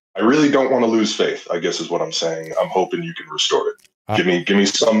really don't want to lose faith, I guess is what I'm saying. I'm hoping you can restore it. Give me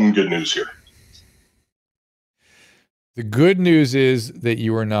some good news here. The good news is that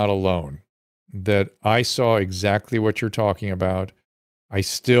you are not alone, that I saw exactly what you're talking about. I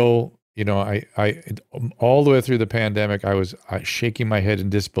still, I all the way through the pandemic, I was shaking my head in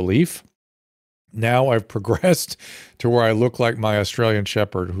disbelief. Now I've progressed to where I look like my Australian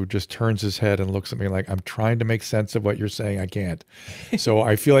Shepherd, who just turns his head and looks at me like, I'm trying to make sense of what you're saying. I can't. So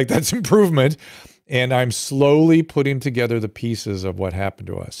I feel like that's improvement. And I'm slowly putting together the pieces of what happened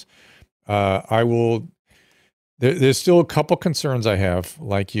to us. There's still a couple concerns I have,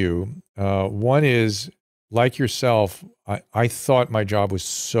 like you. One is, like yourself, I thought my job was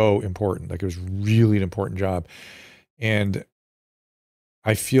so important. Like, it was really an important job. And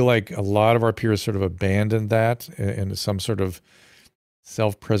I feel like a lot of our peers sort of abandoned that in some sort of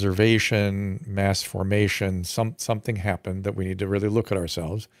self-preservation, mass formation. Something happened that we need to really look at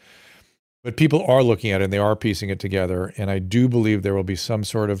ourselves. But people are looking at it, and they are piecing it together. And I do believe there will be some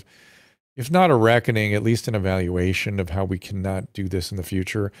sort of if not a reckoning, at least an evaluation of how we cannot do this in the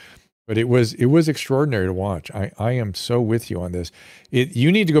future. But it was extraordinary to watch. I am so with you on this.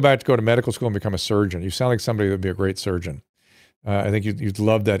 You need to go to medical school and become a surgeon. You sound like somebody that would be a great surgeon. I think you'd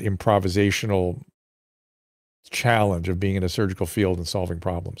love that improvisational challenge of being in a surgical field and solving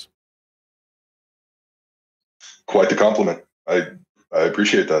problems. Quite the compliment. I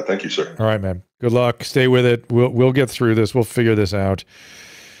appreciate that. Thank you, sir. All right, man. Good luck. Stay with it. We'll get through this. We'll figure this out.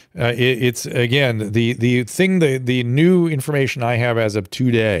 It's again the new information I have as of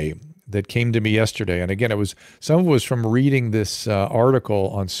today that came to me yesterday, and again, some of it was from reading this article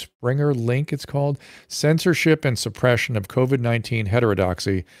on Springer Link. It's called "Censorship and Suppression of COVID-19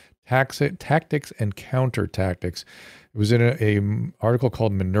 Heterodoxy: Tactics and Counter Tactics." It was in a article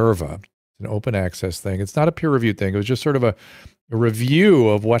called Minerva. It's an open access thing. It's not a peer-reviewed thing. It was just sort of a review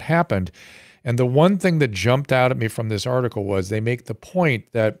of what happened. And the one thing that jumped out at me from this article was they make the point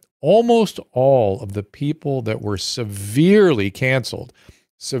that almost all of the people that were severely canceled,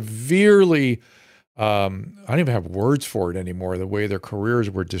 I don't even have words for it anymore, the way their careers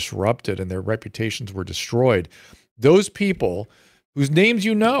were disrupted and their reputations were destroyed. Those people whose names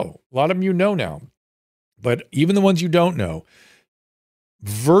you know, a lot of them you know now, but even the ones you don't know,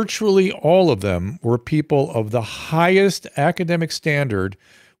 virtually all of them were people of the highest academic standard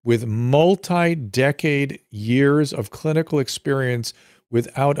with multi-decade years of clinical experience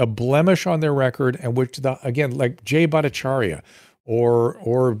without a blemish on their record, and which, again, like Jay Bhattacharya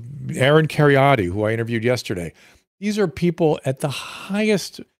or Aaron Kheriaty, who I interviewed yesterday. These are people at the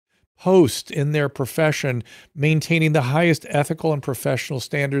highest post in their profession, maintaining the highest ethical and professional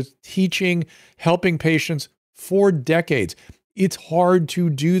standards, teaching, helping patients for decades. It's hard to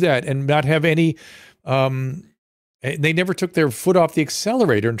do that and not have any, they never took their foot off the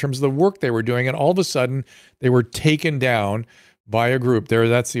accelerator in terms of the work they were doing. And all of a sudden they were taken down by a group.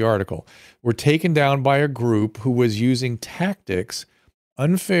 That's the article. Were taken down by a group who was using tactics,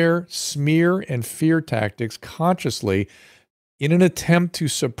 unfair smear and fear tactics consciously in an attempt to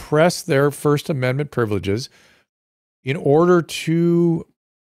suppress their First Amendment privileges in order to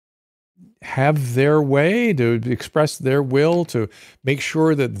have their way, to express their will, to make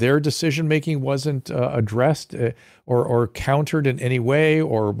sure that their decision-making wasn't addressed or countered in any way,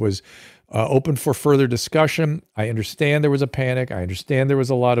 or was open for further discussion. I understand there was a panic. I understand there was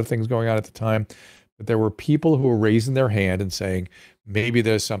a lot of things going on at the time, but there were people who were raising their hand and saying, maybe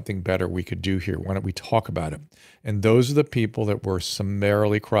there's something better we could do here. Why don't we talk about it? And those are the people that were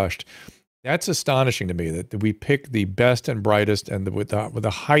summarily crushed. That's astonishing to me that we picked the best and brightest and with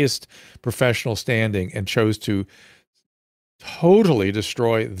the highest professional standing and chose to totally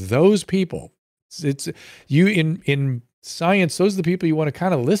destroy those people. It's you in science, those are the people you want to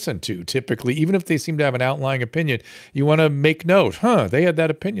kind of listen to typically, even if they seem to have an outlying opinion. You want to make note, they had that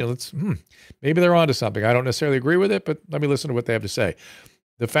opinion. Maybe they're onto something. I don't necessarily agree with it, but let me listen to what they have to say.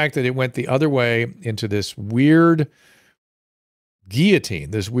 The fact that it went the other way into this weird guillotine,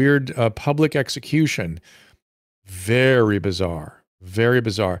 this weird public execution, very bizarre, very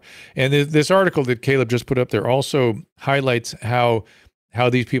bizarre. And this article that Caleb just put up there also highlights how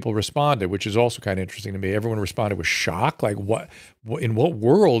these people responded, which is also kind of interesting to me. Everyone responded with shock. Like, in what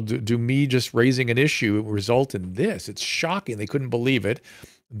world do me just raising an issue result in this? It's shocking. They couldn't believe it.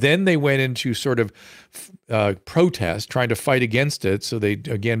 Then they went into sort of protest, trying to fight against it. So they,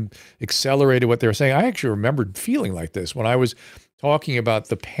 again, accelerated what they were saying. I actually remembered feeling like this when I was talking about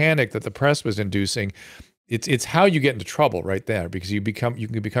the panic that the press was inducing. It's how you get into trouble right there, because you can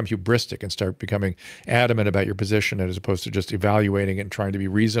become hubristic and start becoming adamant about your position as opposed to just evaluating it and trying to be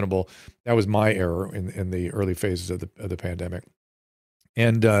reasonable. That was my error in the early phases of the pandemic.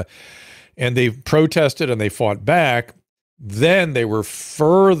 And they protested and they fought back. Then they were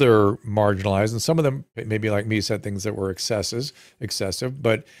further marginalized, and some of them, maybe like me, said things that were excessive,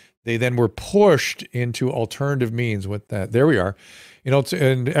 but they then were pushed into alternative means with that. There we are. In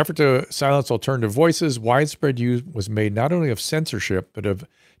an effort to silence alternative voices, widespread use was made not only of censorship, but of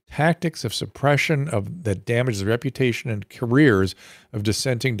tactics of suppression that damage the reputation and careers of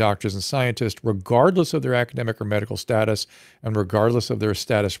dissenting doctors and scientists, regardless of their academic or medical status, and regardless of their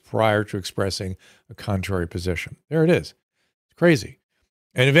status prior to expressing a contrary position. There it is. It's crazy.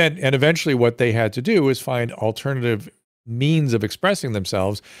 And eventually what they had to do is find alternative means of expressing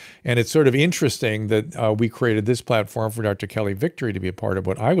themselves. And it's sort of interesting that we created this platform for Dr. Kelly Victory to be a part of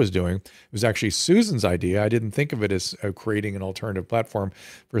what I was doing. It was actually Susan's idea. I didn't think of it as creating an alternative platform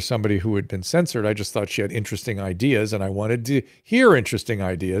for somebody who had been censored. I just thought she had interesting ideas, and I wanted to hear interesting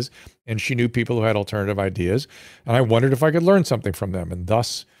ideas. And she knew people who had alternative ideas, and I wondered if I could learn something from them.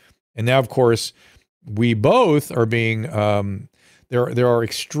 And now, of course, we both are being There are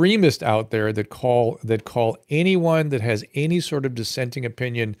extremists out there that call anyone that has any sort of dissenting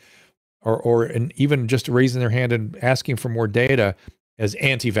opinion or even just raising their hand and asking for more data as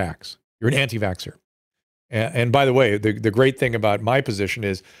anti-vax. You're an anti-vaxxer. And by the way, the great thing about my position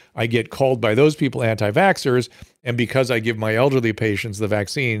is I get called by those people anti-vaxxers, and because I give my elderly patients the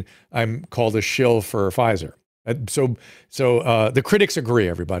vaccine, I'm called a shill for Pfizer. So the critics agree,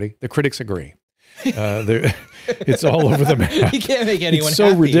 everybody. The critics agree. It's all over the map. You can't make anyone it's so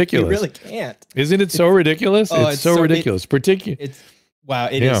happy. ridiculous. You really can't. Isn't it so ridiculous? It's so ridiculous. Wow,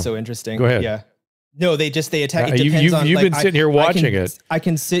 it is so interesting. Go ahead. Yeah. No, they attack. It depends on. You've been sitting here watching it. I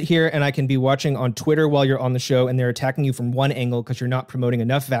can sit here and I can be watching on Twitter while you're on the show, and they're attacking you from one angle because you're not promoting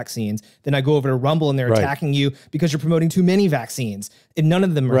enough vaccines. Then I go over to Rumble and they're attacking you because you're promoting too many vaccines, and none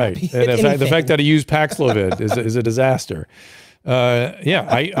of them are right. And the fact that I use Paxlovid is a disaster.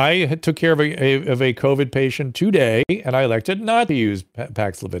 I took care of a COVID patient today, and I elected not to use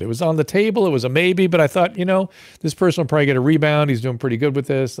Paxlovid. It was on the table. It was a maybe, but I thought, this person will probably get a rebound. He's doing pretty good with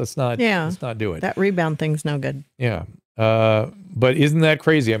this. Let's not do it. That rebound thing's no good. Yeah. But isn't that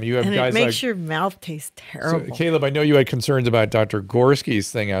crazy? I mean, you have guys it makes your mouth taste terrible. So, Caleb, I know you had concerns about Dr. Gorski's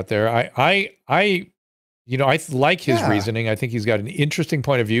thing out there. I like his reasoning. I think he's got an interesting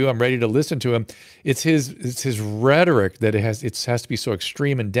point of view. I'm ready to listen to him. It's his rhetoric that it has to be so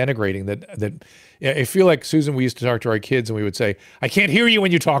extreme and denigrating that I feel like, Susan, we used to talk to our kids and we would say, I can't hear you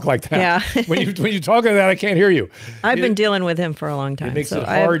when you talk like that. Yeah. when you talk like that, I can't hear you. I've been dealing with him for a long time. It makes it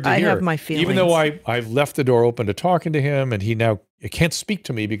hard to hear. I have my feelings. Even though I've left the door open to talking to him, and he now can't speak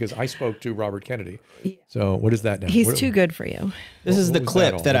to me because I spoke to Robert Kennedy. So what is that now? He's too good for you. This is the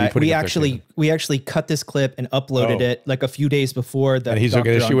clip that we actually cut this clip and uploaded it like a few days before that. And he's took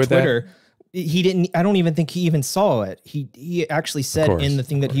an issue with Twitter. He didn't. I don't even think he even saw it. He actually said in the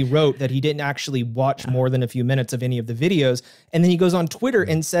thing that he wrote that he didn't actually watch more than a few minutes of any of the videos, and then he goes on Twitter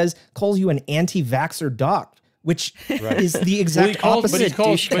and calls you an anti-vaxxer doc, which is the exact opposite.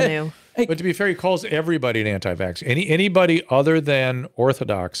 But to be fair, he calls everybody an anti-vaxxer. Anybody other than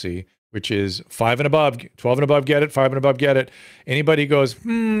orthodoxy, which is 5 and above, 12 and above, get it, 5 and above, get it. Anybody goes,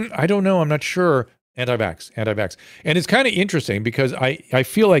 I don't know, I'm not sure. Anti-vax. And it's kind of interesting because I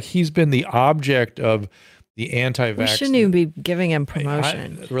feel like he's been the object of the anti-vax. We shouldn't even be giving him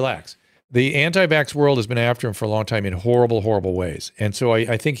promotion. Relax. The anti-vax world has been after him for a long time in horrible, horrible ways. And so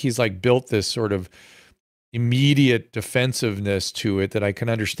I think he's like built this sort of immediate defensiveness to it that I can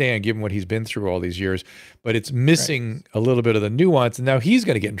understand given what he's been through all these years, but it's missing a little bit of the nuance. And now he's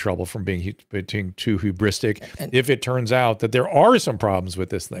going to get in trouble from being too hubristic if it turns out that there are some problems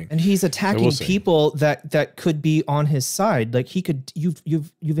with this thing. And he's attacking people that could be on his side. Like he could,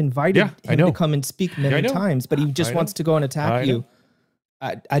 you've invited him to come and speak many times, but he just wants to go and attack you.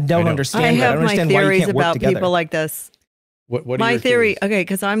 I don't understand. I have don't understand my theories why you can't work about together. people like this. What are my your theory? theories? Okay,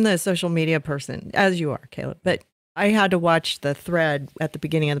 because I'm the social media person, as you are, Caleb. But I had to watch the thread at the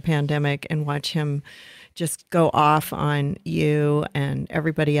beginning of the pandemic and watch him just go off on you and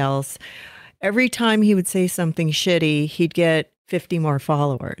everybody else. Every time he would say something shitty, he'd get 50 more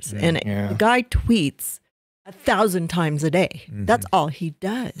followers. And the guy tweets 1,000 times a day. That's all he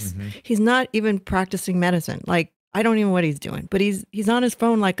does. He's not even practicing medicine. Like, I don't even know what he's doing, but he's on his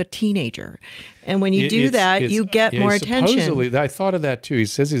phone like a teenager. And when you do that, you get more attention. Supposedly, I thought of that too. He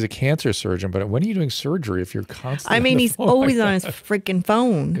says he's a cancer surgeon, but when are you doing surgery if you're constantly I mean, he's always on his freaking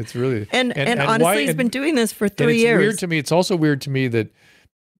phone. It's really... And honestly, he's been doing this for 3 years. Weird to me. It's also weird to me that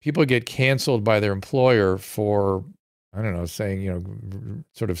people get canceled by their employer for, I don't know, saying,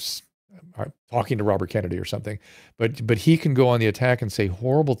 sort of talking to Robert Kennedy or something, but he can go on the attack and say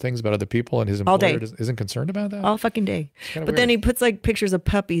horrible things about other people, and his employer isn't concerned about that all fucking day. But then he puts like pictures of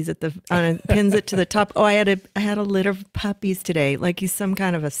puppies pins it to the top. Oh, I had a litter of puppies today. Like he's some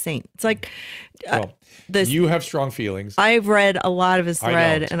kind of a saint. It's like you have strong feelings. I've read a lot of his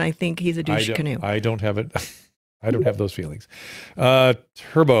thread, and I think he's a douche canoe. I don't have it. I don't have those feelings.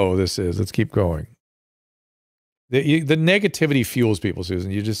 Turbo, let's keep going. The negativity fuels people,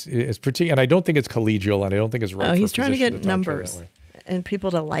 Susan. It's particular, and I don't think it's collegial, and I don't think it's right. Oh, he's trying to get numbers and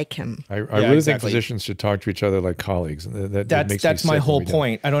people to like him. I really think physicians should talk to each other like colleagues. That's my whole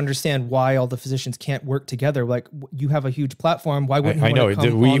point. I don't understand why all the physicians can't work together. Like you have a huge platform. Why wouldn't you want to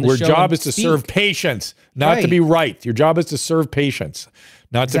come on the show? Your job is to serve patients, not to be right. Your job is to serve patients,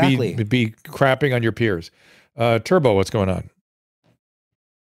 not to be crapping on your peers. Turbo, what's going on?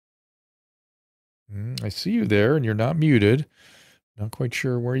 I see you there, and you're not muted. Not quite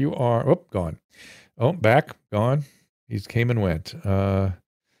sure where you are. Oh, gone. Oh, back, gone. He came and went.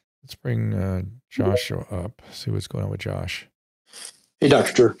 Let's bring Josh up. See what's going on with Josh. Hey,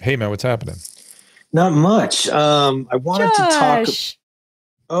 Dr. Tur. Hey, man, what's happening? Not much. I wanted to talk. Josh.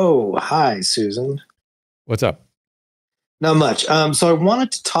 Oh, hi, Susan. What's up? Not much. So I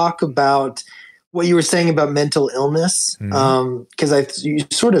wanted to talk about what you were saying about mental illness, because you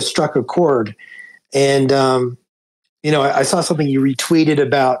sort of struck a chord. And, I saw something you retweeted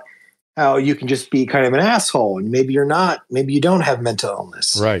about how you can just be kind of an asshole, and maybe you're not, maybe you don't have mental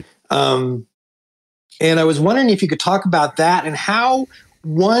illness. Right. And I was wondering if you could talk about that and how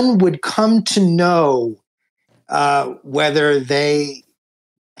one would come to know whether they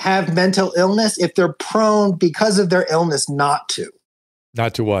have mental illness if they're prone because of their illness not to.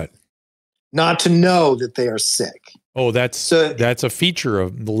 Not to what? Not to know that they are sick. Oh, that's a feature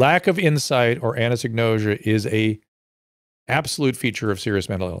of the lack of insight, or anosognosia is a absolute feature of serious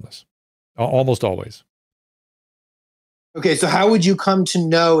mental illness. Almost always. Okay, so how would you come to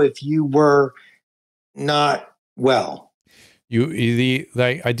know if you were not well?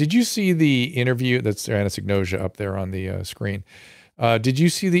 Did you see the interview? That's anosognosia up there on the screen. Did you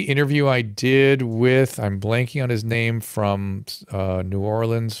see the interview I did with? I'm blanking on his name, from New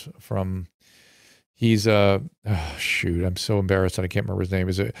Orleans. He's shoot, I'm so embarrassed that I can't remember his name.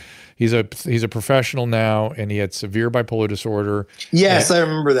 He's a professional now, and he had severe bipolar disorder. Yes, I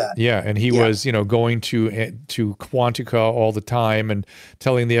remember that. Yeah, and he was, going to Quantica all the time and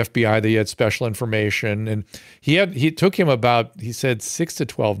telling the FBI that he had special information. And he took him about, he said, 6 to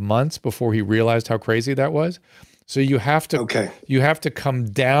 12 months before he realized how crazy that was. So you have to come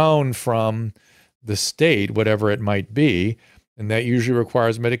down from the state, whatever it might be. And that usually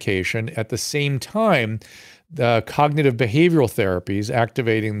requires medication. At the same time, the cognitive behavioral therapies,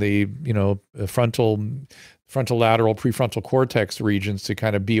 activating the frontal lateral prefrontal cortex regions to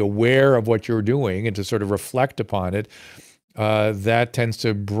kind of be aware of what you're doing and to sort of reflect upon it, that tends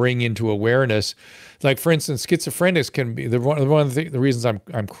to bring into awareness. Like, for instance, schizophrenics can be one of the reasons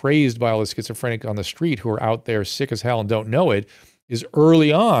I'm crazed by all the schizophrenic on the street who are out there sick as hell and don't know it, is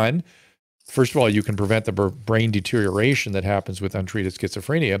early on. First of all, you can prevent the brain deterioration that happens with untreated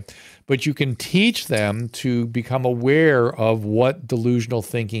schizophrenia, but you can teach them to become aware of what delusional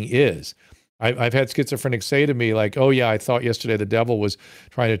thinking is. I've had schizophrenics say to me, like, "Oh yeah, I thought yesterday the devil was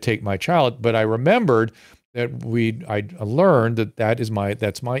trying to take my child, but I remembered that I learned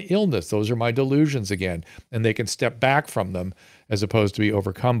that's my illness. Those are my delusions again," and they can step back from them as opposed to be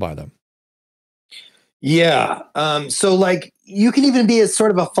overcome by them. Yeah. So like you can even be a sort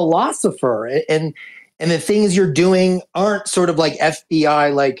of a philosopher, and the things you're doing aren't sort of like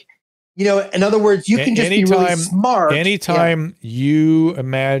FBI, like, in other words, you can just be really smart. Anytime you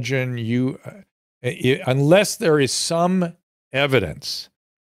imagine unless there is some evidence,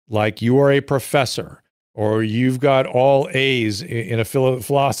 like you are a professor or you've got all A's in a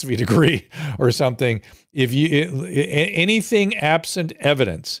philosophy degree or something, anything absent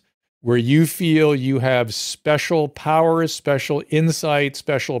evidence where you feel you have special powers, special insight,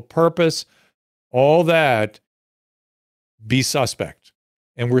 special purpose, all that, be suspect.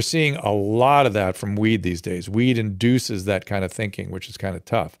 And we're seeing a lot of that from weed these days. Weed induces that kind of thinking, which is kind of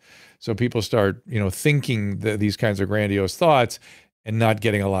tough. So people start, thinking these kinds of grandiose thoughts and not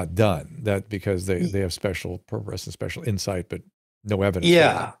getting a lot done. That because they have special purpose and special insight, but no evidence.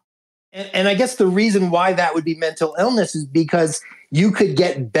 Yeah. And I guess the reason why that would be mental illness is because you could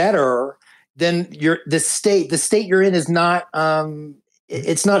get better than the state you're in is not,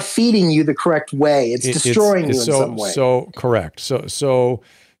 it's not feeding you the correct way. It's destroying you in some way. So correct. So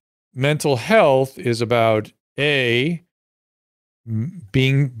mental health is about being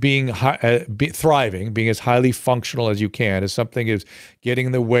thriving, being as highly functional as you can, as something is getting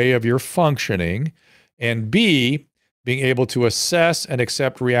in the way of your functioning, and B, being able to assess and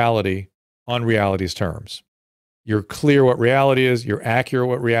accept reality on reality's terms. You're clear what reality is, you're accurate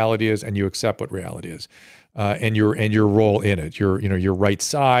what reality is, and you accept what reality is, and your role in it. You're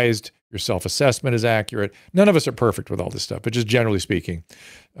right-sized, your self-assessment is accurate. None of us are perfect with all this stuff, but just generally speaking,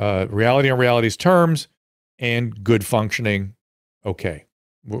 reality on reality's terms and good functioning, okay.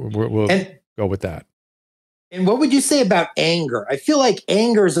 We'll go with that. And what would you say about anger? I feel like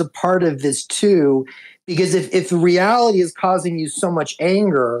anger is a part of this too, because if reality is causing you so much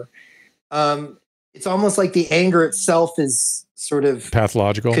anger, it's almost like the anger itself is sort of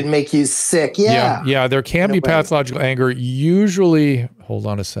pathological. Could make you sick. Yeah. There can be pathological anger. Usually, hold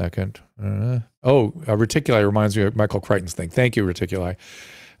on a second. Reticuli reminds me of Michael Crichton's thing. Thank you, reticuli.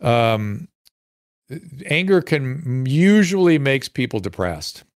 Anger can usually makes people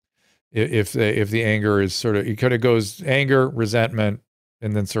depressed. If the anger is sort of, it kind of goes anger, resentment,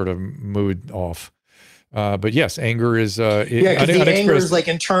 and then sort of mood off. But yes, anger is because the anger is like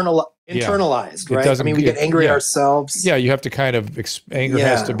internalized, right? I mean, we get angry at ourselves. Yeah, you have to kind of anger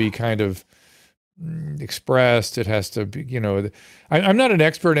has to be kind of expressed. It has to be, I'm not an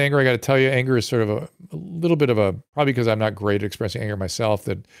expert in anger. I got to tell you, anger is sort of a little bit of probably because I'm not great at expressing anger myself,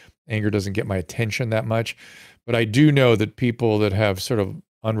 that anger doesn't get my attention that much. But I do know that people that have sort of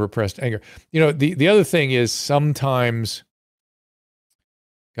unrepressed anger, the other thing is sometimes,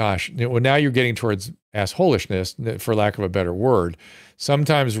 gosh, now you're getting towards assholishness, for lack of a better word.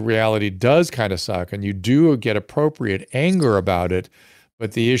 Sometimes reality does kind of suck and you do get appropriate anger about it.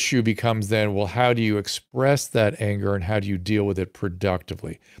 But the issue becomes then, well, how do you express that anger and how do you deal with it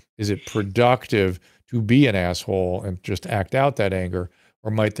productively? Is it productive to be an asshole and just act out that anger, or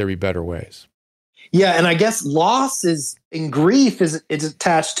might there be better ways? Yeah, and I guess loss and grief is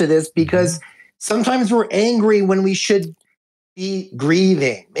attached to this, because sometimes we're angry when we should be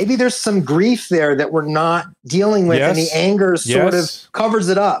grieving. Maybe there's some grief there that we're not dealing with, and the anger sort of covers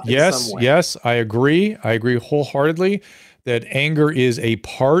it up. Yes, I agree. I agree wholeheartedly that anger is a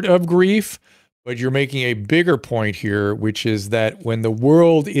part of grief, but you're making a bigger point here, which is that when the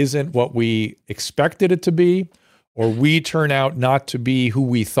world isn't what we expected it to be, or we turn out not to be who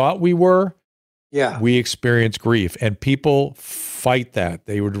we thought we were, we experience grief, and people fight that.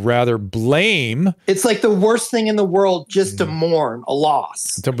 They would rather blame. It's like the worst thing in the world just to mourn a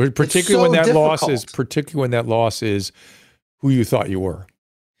loss. Particularly when that loss is who you thought you were.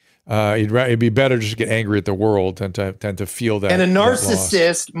 It'd be better just to get angry at the world than to feel that. And a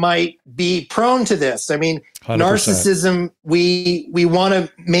narcissist might be prone to this. I mean, 100%. Narcissism, we want to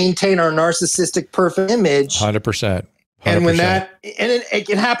maintain our narcissistic perfect image. 100%. And when it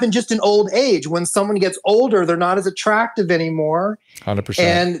can happen just in old age. When someone gets older, they're not as attractive anymore. 100%.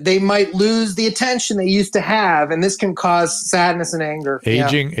 And they might lose the attention they used to have. And this can cause sadness and anger.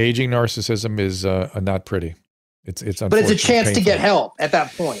 Aging narcissism is not pretty. It's but it's a chance painful to get help at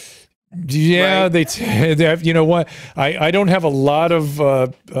that point. Yeah, right? they have, you know what? I don't have a lot of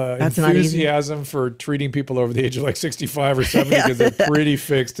enthusiasm for treating people over the age of like 65 or 70 because they're pretty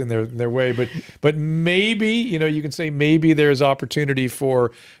fixed in their way. But maybe, you can say maybe there's opportunity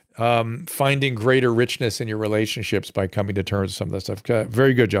for finding greater richness in your relationships by coming to terms with some of that stuff.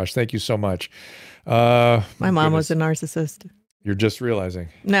 Very good, Josh. Thank you so much. My mom was a narcissist. You're just realizing.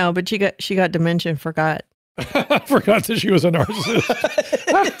 No, but she got dementia and forgot. I forgot that she was a narcissist.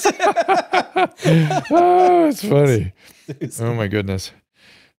 Oh, it's funny. Oh my goodness.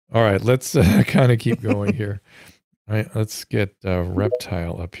 All right, let's kind of keep going here. All right, let's get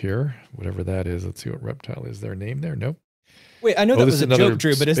Reptile up here, whatever that is. Let's see what Reptile is. Their name there? Nope. Wait, I know that was a joke,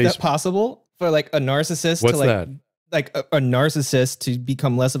 Drew, but is that possible for like a narcissist What's that? Like a narcissist to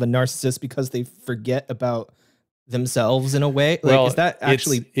become less of a narcissist because they forget about themselves in a way? Like, well, is that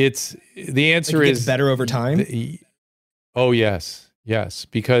actually it's the answer like it is gets better over time? Oh yes,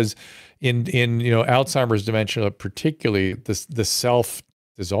 because in Alzheimer's dementia particularly, the self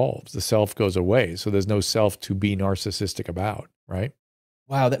dissolves, the self goes away, so there's no self to be narcissistic about, right?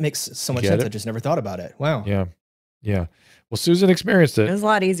 Wow, that makes so much sense. I just never thought about it. Wow. Yeah. Well, Susan experienced it. It was a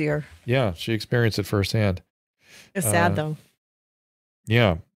lot easier. Yeah, she experienced it firsthand. It's sad though.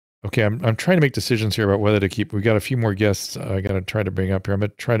 Yeah. Okay, I'm trying to make decisions here about whether to keep. We got a few more guests. I got to try to bring up here. I'm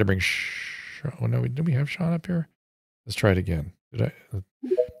gonna try to bring. Did we have Sean up here? Let's try it again. Or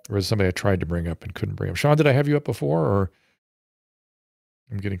was somebody I tried to bring up and couldn't bring up? Sean, did I have you up before, or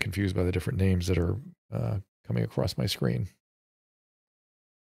I'm getting confused by the different names that are coming across my screen?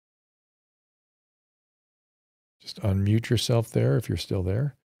 Just unmute yourself there if you're still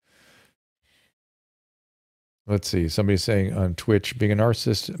there. Let's see. Somebody's saying on Twitch, being a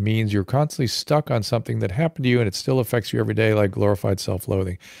narcissist means you're constantly stuck on something that happened to you and it still affects you every day, like glorified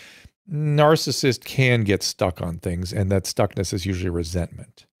self-loathing. Narcissists can get stuck on things, and that stuckness is usually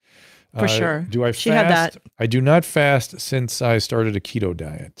resentment. For sure. Do I fast? She had that. I do not fast since I started a keto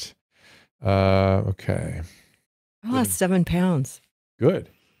diet. Okay. I lost 7 pounds. Good.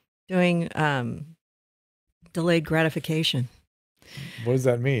 Doing delayed gratification. What does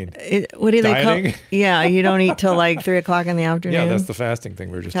that mean? What do they Dieting? call? Yeah, you don't eat till like 3 o'clock in the afternoon. Yeah, that's the fasting thing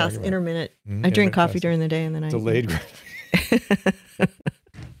we were just talking about. Intermittent. I drink coffee during the day and then I delayed gratification.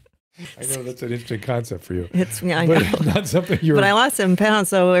 I know that's an interesting concept for you. I know. Not something you're. But I lost 7 pounds,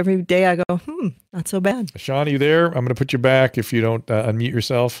 so every day I go, not so bad. Sean, are you there? I'm going to put you back if you don't unmute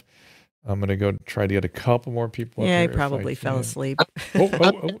yourself. I'm going to go try to get a couple more people. Yeah, he probably fell asleep.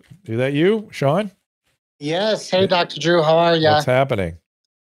 Oh, is that you, Sean? Yes. Hey, Dr. Drew, how are you? What's happening?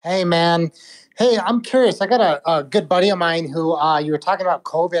 Hey, man. Hey, I'm curious. I got a good buddy of mine who you were talking about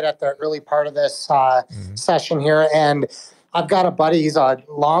COVID at the early part of this session here, and I've got a buddy. He's a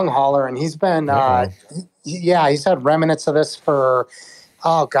long hauler, and he's been he's had remnants of this for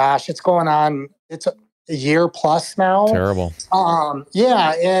it's going on. It's a year plus now. Terrible.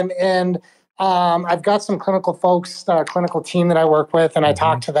 And I've got some clinical folks, clinical team that I work with, and I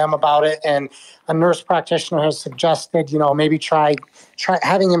talk to them about it. And a nurse practitioner has suggested, maybe try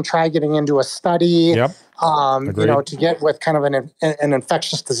having him try getting into a study, to get with kind of an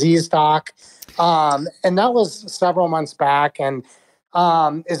infectious disease doc. And that was several months back. And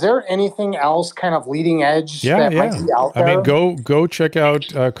is there anything else kind of leading edge that might be out there? I mean, go check out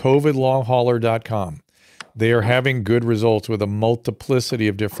covidlonghauler.com. They are having good results with a multiplicity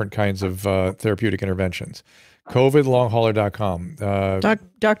of different kinds of therapeutic interventions. covidlonghauler.com.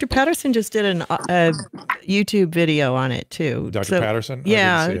 Dr. Patterson just did a YouTube video on it too. Dr. Patterson?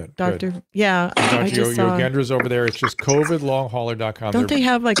 Yeah, I didn't see it. Dr. Good. Yeah, I just saw. Yogendra's over there. It's just covidlonghauler.com. Don't they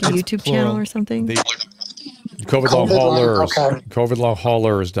have like a YouTube channel or something?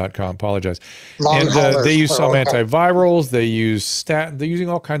 covidlonghaulers.com. Apologize. And they use some antivirals. They use they're using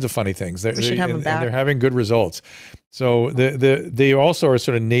all kinds of funny things. We should have them back. And they're having good results. So they also are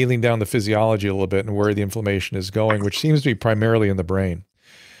sort of nailing down the physiology a little bit and where the inflammation is going, which seems to be primarily in the brain.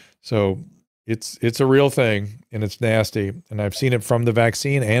 So it's a real thing, and it's nasty. And I've seen it from the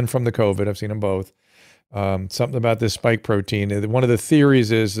vaccine and from the COVID. I've seen them both. Something about this spike protein. One of the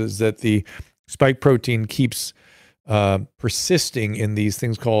theories is that the spike protein keeps persisting in these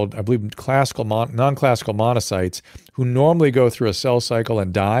things called, I believe, non-classical monocytes, who normally go through a cell cycle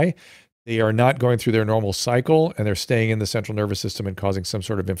and die. They are not going through their normal cycle, and they're staying in the central nervous system and causing some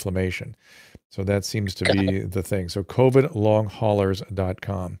sort of inflammation. So that seems to be the thing. So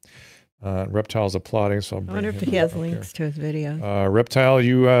covidlonghaulers.com. Reptile's applauding, so I wonder if he has links to his video. Reptile,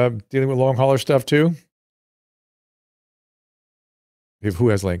 you dealing with long hauler stuff too? Who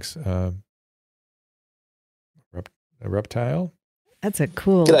has links? A Reptile? That's a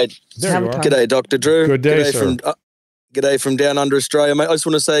cool. G'day, Dr. Drew. Good day, sir. G'day from down under Australia, mate. I just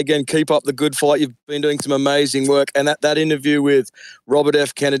want to say again, keep up the good fight. You've been doing some amazing work. And that interview with Robert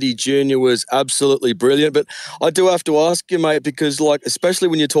F. Kennedy Jr. was absolutely brilliant. But I do have to ask you, mate, because especially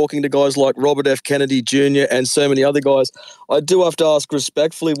when you're talking to guys like Robert F. Kennedy Jr. and so many other guys, I do have to ask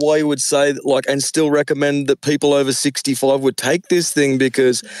respectfully why you would say and still recommend that people over 65 would take this thing,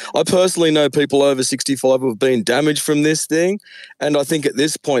 because I personally know people over 65 who have been damaged from this thing. And I think at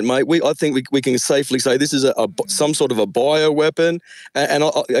this point, mate, I think we can safely say this is some sort of a bioweapon, and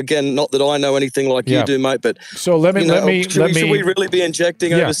again, not that I know anything like you do, mate. But so let me. Should we really be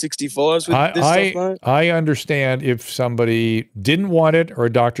injecting over 65s with this stuff, mate? I understand if somebody didn't want it or a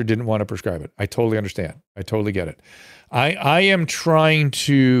doctor didn't want to prescribe it. I totally understand. I totally get it. I am trying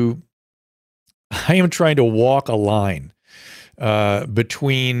to walk a line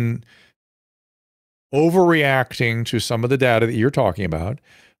between overreacting to some of the data that you're talking about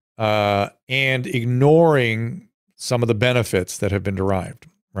and ignoring some of the benefits that have been derived,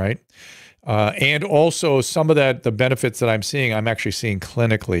 right? And also some of the benefits that I'm seeing, I'm actually seeing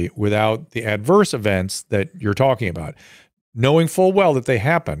clinically without the adverse events that you're talking about, knowing full well that they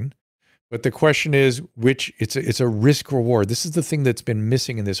happen. But the question is, it's a risk reward. This is the thing that's been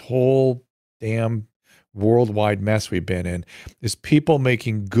missing in this whole damn worldwide mess we've been in, is people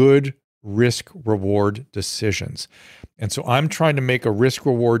making good risk reward decisions. And so I'm trying to make a risk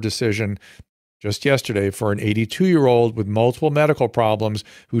reward decision just yesterday for an 82-year-old with multiple medical problems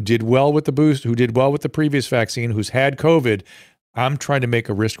who did well with the boost, who did well with the previous vaccine, who's had COVID. I'm trying to make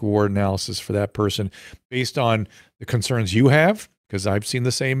a risk reward analysis for that person based on the concerns you have, because I've seen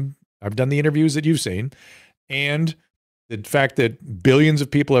the same, I've done the interviews that you've seen, and the fact that billions of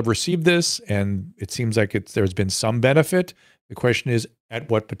people have received this, and it seems like there's been some benefit. The question is,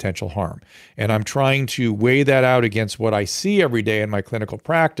 at what potential harm? And I'm trying to weigh that out against what I see every day in my clinical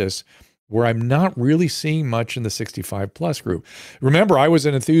practice, where I'm not really seeing much in the 65 plus group. Remember, I was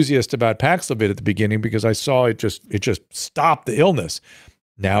an enthusiast about Paxlovid at the beginning because I saw it just stopped the illness.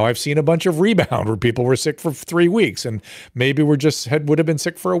 Now I've seen a bunch of rebound where people were sick for 3 weeks, and maybe would have been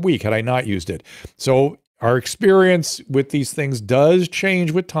sick for a week had I not used it. So our experience with these things does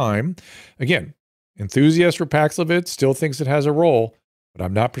change with time. Again, enthusiast for Paxlovid still thinks it has a role, but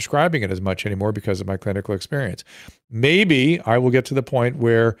I'm not prescribing it as much anymore because of my clinical experience. Maybe I will get to the point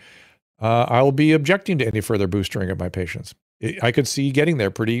where I will be objecting to any further boostering of my patients. I could see getting there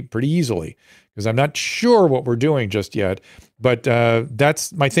pretty easily, because I'm not sure what we're doing just yet. But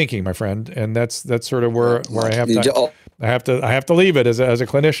that's my thinking, my friend, and that's sort of where I have to leave it as a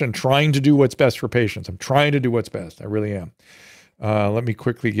clinician, trying to do what's best for patients. I'm trying to do what's best. I really am. Let me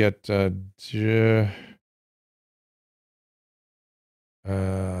quickly get. Let's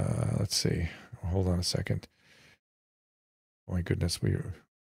see. Hold on a second. Oh my goodness,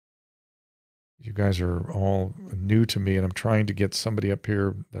 you guys are all new to me, and I'm trying to get somebody up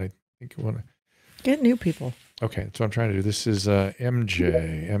here that I think you want to get new people. Okay, that's what I'm trying to do. This is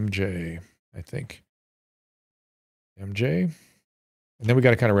MJ. I think. MJ. And then we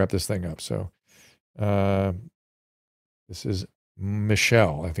got to kind of wrap this thing up. So this is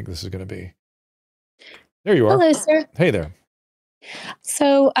Michelle. I think this is going to be. There you are. Hello, sir. Hey there.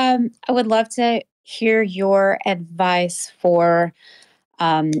 So I would love to hear your advice for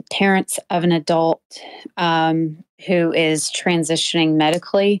parents of an adult who is transitioning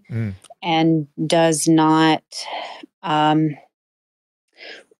medically and does not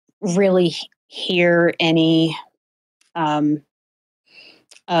really hear any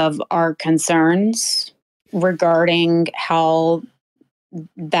of our concerns regarding how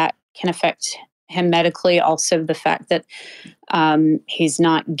that can affect him medically. Also, the fact that he's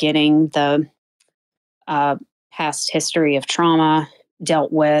not getting the past history of trauma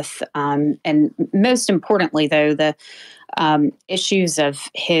dealt with. And most importantly, though, the issues of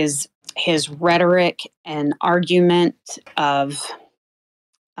his rhetoric and argument of,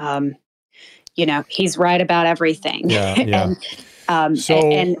 he's right about everything. Yeah.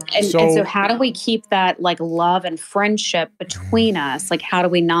 So how do we keep that like love and friendship between us? Like, how do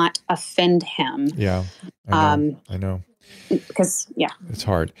we not offend him? Yeah, I know. Because it's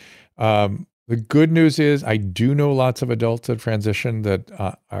hard. The good news is I do know lots of adults that transition that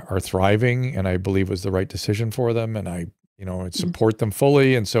are thriving, and I believe was the right decision for them. And I support them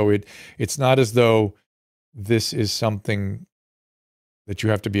fully. And so it's not as though this is something that you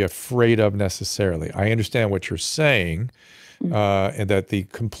have to be afraid of necessarily. I understand what you're saying. And that the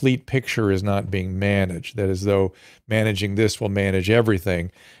complete picture is not being managed, that as though managing this will manage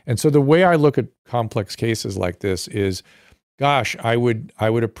everything. And so the way I look at complex cases like this is, gosh, I would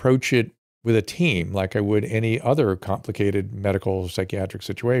approach it with a team like I would any other complicated medical psychiatric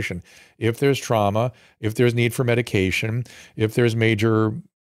situation. If there's trauma, if there's need for medication, if there's major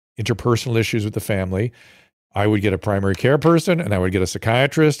interpersonal issues with the family, I would get a primary care person and I would get a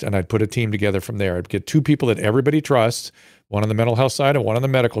psychiatrist and I'd put a team together from there. I'd get two people that everybody trusts, one on the mental health side and one on the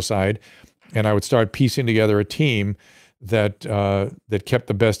medical side. And I would start piecing together a team that kept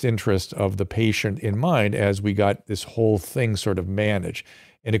the best interest of the patient in mind as we got this whole thing sort of managed.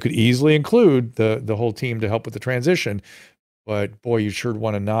 And it could easily include the whole team to help with the transition. But boy, you sure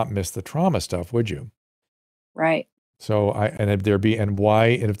want to not miss the trauma stuff, would you? Right. So if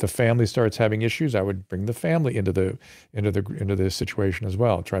the family starts having issues, I would bring the family into the situation as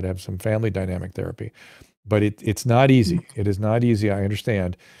well. Try to have some family dynamic therapy, but it's not easy. It is not easy. I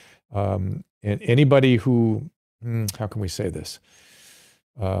understand. And anybody who, how can we say this?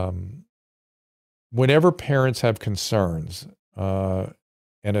 Whenever parents have concerns,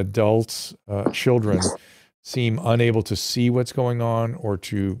 and adults, children seem unable to see what's going on or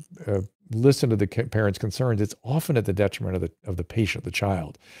to listen to the parents' concerns, it's often at the detriment of the patient, the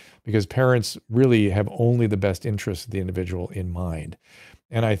child, because parents really have only the best interest of the individual in mind.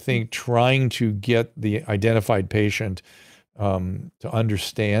 And I think trying to get the identified patient to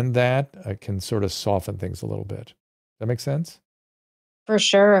understand that can sort of soften things a little bit. Does that make sense? For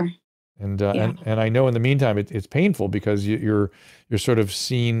sure. And I know in the meantime it's painful because you're sort of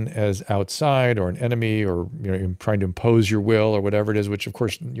seen as outside or an enemy, or you're trying to impose your will or whatever it is, which of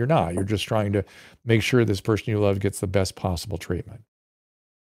course you're not. You're just trying to make sure this person you love gets the best possible treatment.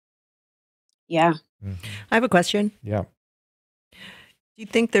 Yeah. Mm-hmm. I have a question. Yeah. Do you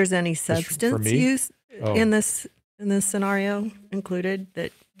think there's any substance use in this scenario included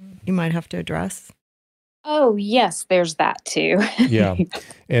that you might have to address? Oh, yes, there's that too. Yeah.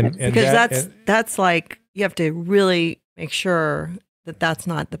 And because that's like, you have to really make sure that that's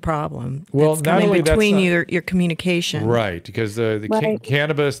not the problem. Well, not only between your communication. Right. Because the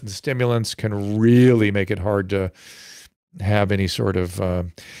cannabis and the stimulants can really make it hard to have any sort of,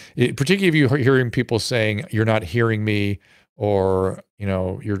 particularly if you're hearing people saying, you're not hearing me, or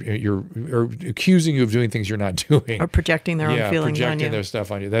you're accusing you of doing things you're not doing, or projecting their own feelings on you. Projecting their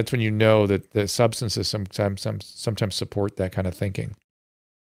stuff on you. That's when you know that the substances sometimes support that kind of thinking.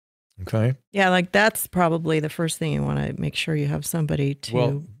 Okay. Yeah, like that's probably the first thing you want to make sure you have somebody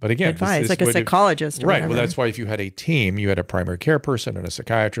to but again, advise, like a psychologist. Or right. whatever. Well, that's why if you had a team, you had a primary care person and a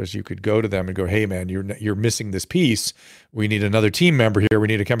psychiatrist, you could go to them and go, "Hey, man, you're missing this piece. We need another team member here. We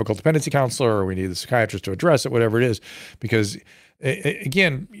need a chemical dependency counselor, or we need the psychiatrist to address it, whatever it is." Because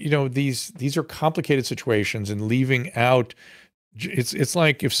again, these are complicated situations, and leaving out, it's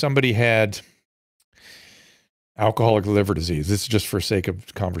like if somebody had alcoholic liver disease. This is just for sake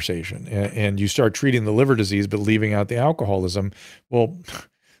of conversation. And you start treating the liver disease, but leaving out the alcoholism. Well,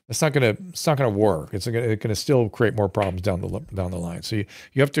 it's not going to work. It's going to still create more problems down the line. So you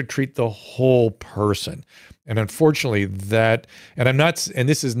have to treat the whole person. And unfortunately and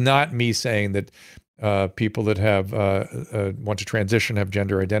this is not me saying that people that have want to transition, have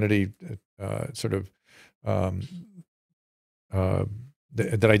gender identity sort of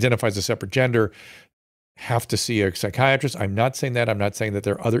that identifies a separate gender have to see a psychiatrist. I'm not saying that. I'm not saying that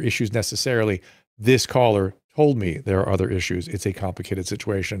there are other issues necessarily. This caller told me there are other issues. It's a complicated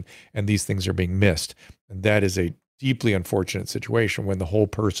situation, and these things are being missed. And that is a deeply unfortunate situation when the whole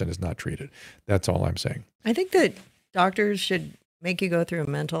person is not treated. That's all I'm saying. I think that doctors should make you go through a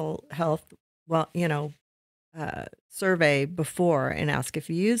mental health, survey before and ask if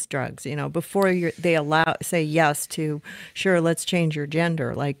you use drugs, before they say yes to, sure, let's change your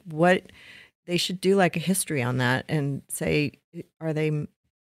gender. Like what they should do, like a history on that and say, are they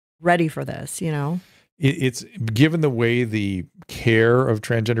ready for this? It's given the way the care of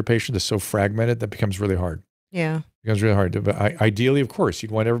transgender patients is so fragmented, that becomes really hard. Yeah. It becomes really hard. But ideally, of course,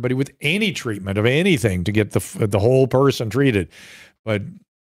 you'd want everybody with any treatment of anything to get the whole person treated. But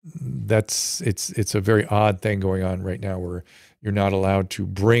it's a very odd thing going on right now where you're not allowed to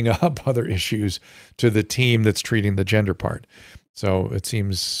bring up other issues to the team that's treating the gender part. So it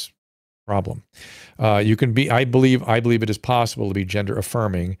seems a problem. You can be, I believe it is possible to be gender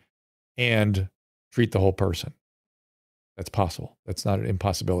affirming and treat the whole person. That's possible. That's not an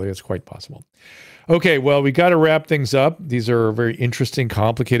impossibility. It's quite possible. Okay, well, we got to wrap things up. These are very interesting,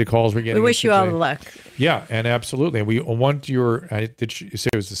 complicated calls we're getting. We wish you all the luck. Yeah, and absolutely. And we want your. Did you say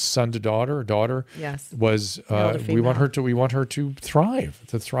it was a son to daughter? Or daughter? Yes. Was we want her to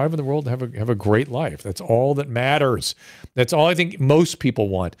thrive in the world, have a great life. That's all that matters. That's all I think most people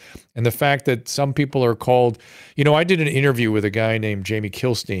want. And the fact that some people are called, I did an interview with a guy named Jamie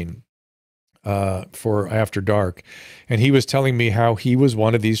Kilstein for After Dark, and he was telling me how he was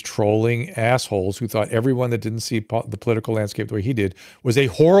one of these trolling assholes who thought everyone that didn't see the political landscape the way he did was a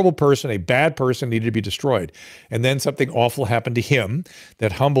horrible person, a bad person, needed to be destroyed. And then something awful happened to him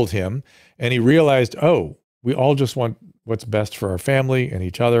that humbled him, and he realized, oh, we all just want what's best for our family and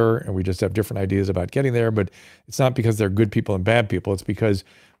each other, and we just have different ideas about getting there. But it's not because they're good people and bad people. It's because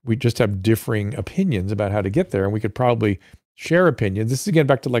we just have differing opinions about how to get there, and we could probably share opinions. This is again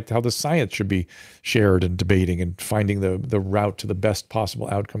back to like how the science should be shared and debating and finding the route to the best possible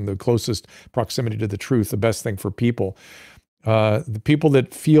outcome, the closest proximity to the truth, the best thing for people. The people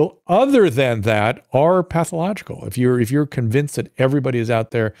that feel other than that are pathological. If you're convinced that everybody is out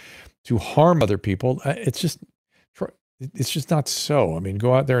there to harm other people, it's just not so. I mean,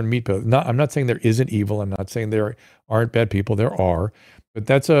 go out there and meet people. I'm not saying there isn't evil. I'm not saying there aren't bad people. There are. But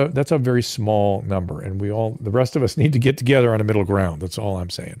that's a very small number, and the rest of us need to get together on a middle ground. That's all I'm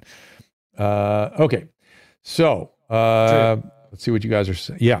saying. Okay, so let's see what you guys are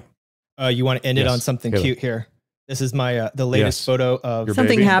saying. Yeah, you want to end it on something cute here? This is my the latest photo of your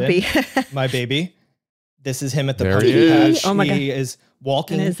something baby. Happy. My baby. This is him at the puppy patch. Oh my God. He is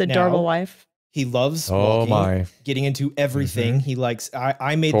walking. And his adorable wife. He loves walking, getting into everything. Mm-hmm. He likes,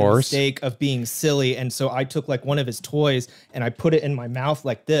 I made the mistake of being silly. And so I took like one of his toys and I put it in my mouth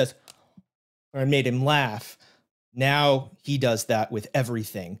like this, or I made him laugh. Now he does that with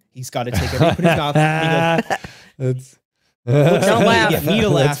everything. He's got to take everything in his mouth. Don't laugh. Get me to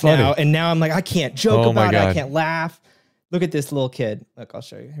laugh now. And now I'm like, I can't joke about it. I can't laugh. Look at this little kid. Look, I'll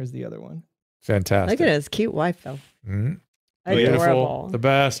show you. Here's the other one. Fantastic. Look at his cute wife though. Mm-hmm. Adorable. Beautiful, the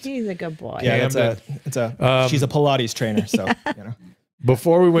best. He's a good boy. Yeah, she's a Pilates trainer, so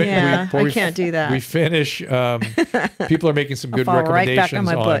Before we went, I can't do that. We finish. People are making some good recommendations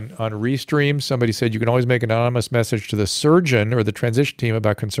on Restream. Somebody said you can always make an anonymous message to the surgeon or the transition team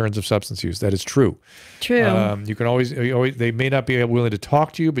about concerns of substance use. That is true. True. You can always. They may not be willing to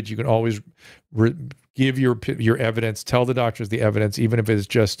talk to you, but you can always give your evidence. Tell the doctors the evidence, even if it's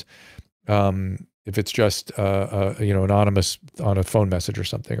just. If it's just anonymous on a phone message or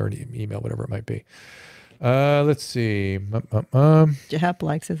something, or an email, whatever it might be. Let's see. Jehep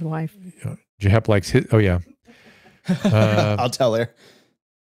likes his wife. Jehep likes his. Oh yeah. I'll tell her.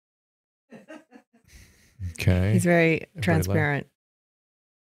 Okay. He's very transparent.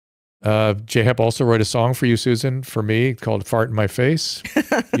 Jehep also wrote a song for you, Susan, for me called "Fart in My Face."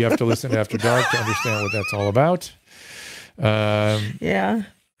 You have to listen to After Dark to understand what that's all about. Yeah.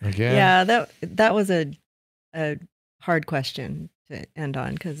 Again. Yeah, that was a hard question to end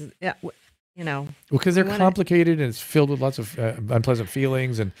on because because they're complicated and it's filled with lots of unpleasant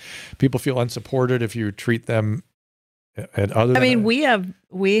feelings, and people feel unsupported if you treat them at other.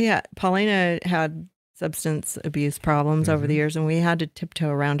 Paulina had substance abuse problems over the years, and we had to tiptoe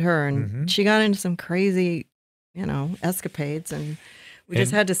around her, and she got into some crazy, escapades, and we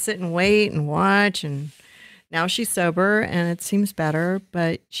just had to sit and wait and watch and. Now she's sober and it seems better,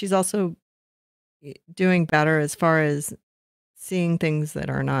 but she's also doing better as far as seeing things that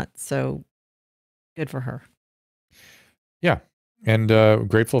are not so good for her. Yeah. and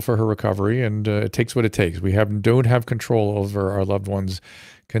grateful for her recovery. And it takes what it takes. We don't have control over our loved ones'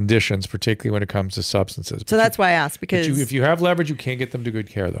 conditions, particularly when it comes to substances. So that's why I asked, because if you have leverage, you can't get them to good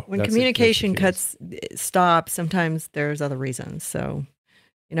care, though. When communication stops, sometimes there's other reasons. So,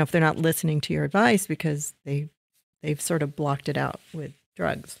 if they're not listening to your advice because they've sort of blocked it out with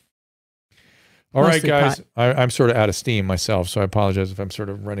drugs. All right, guys, I'm sort of out of steam myself, so I apologize if I'm sort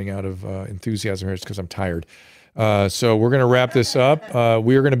of running out of enthusiasm here. It's because I'm tired. So we're going to wrap this up.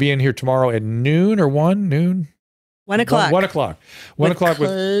 We are going to be in here tomorrow at noon or 1 noon. 1 o'clock. 1 o'clock. 1 o'clock with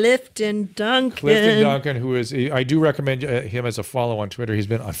Clifton Duncan. Clifton Duncan, who is, I do recommend him as a follow on Twitter. He's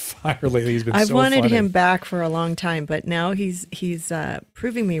been on fire lately. He's been I've so wanted funny. him back for a long time, but now he's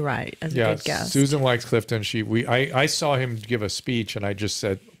proving me right as a good guest. Susan likes Clifton. I saw him give a speech, and I just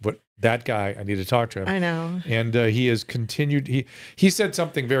said, "But that guy, I need to talk to him." I know. And he has continued. He said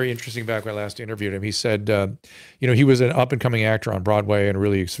something very interesting back when I last interviewed him. He said, he was an up and coming actor on Broadway and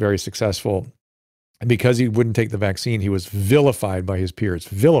really very successful. And because he wouldn't take the vaccine, he was vilified by his peers,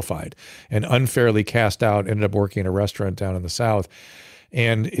 vilified and unfairly cast out, ended up working in a restaurant down in the South,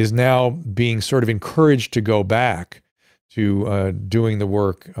 and is now being sort of encouraged to go back to doing the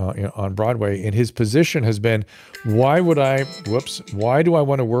work on Broadway. And his position has been, why do I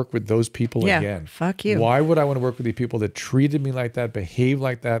want to work with those people again? Fuck you. Why would I want to work with the people that treated me like that, behaved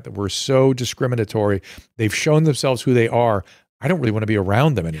like that were so discriminatory? They've shown themselves who they are. I don't really want to be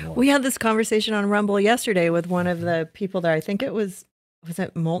around them anymore. We had this conversation on Rumble yesterday with one of the people there. I think it was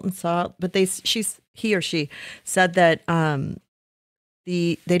it Molten Salt? But he or she said that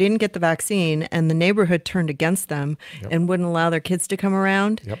they didn't get the vaccine and the neighborhood turned against them and wouldn't allow their kids to come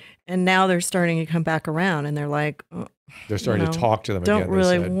around. Yep. And now they're starting to come back around, and they're like, they're starting to talk to them don't again. Don't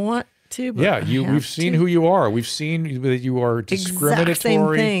really want to. But we've seen who you are. We've seen that you are discriminatory. Exact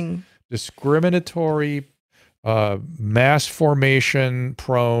same thing. Discriminatory. Mass formation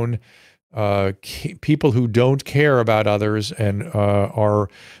prone, people who don't care about others and are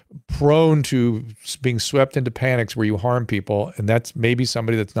prone to being swept into panics where you harm people. And that's maybe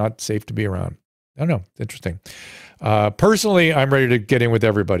somebody that's not safe to be around. I don't know. It's interesting. Personally, I'm ready to get in with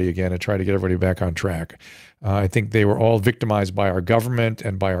everybody again and try to get everybody back on track. I think they were all victimized by our government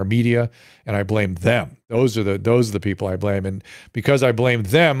and by our media, and I blame them. Those are the people I blame, and because I blame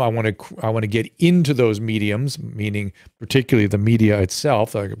them, I want to get into those mediums, meaning particularly the media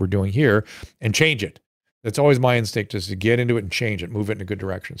itself, like we're doing here, and change it. That's always my instinct, is to get into it and change it, move it in a good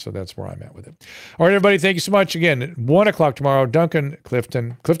direction. So that's where I'm at with it. All right, everybody, thank you so much. Again, 1 o'clock tomorrow,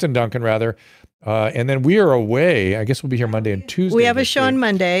 Clifton Duncan, rather. And then we are away. I guess we'll be here Monday and Tuesday. We have a show on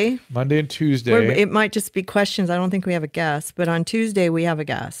Monday. Monday and Tuesday. It might just be questions. I don't think we have a guest, but on Tuesday we have a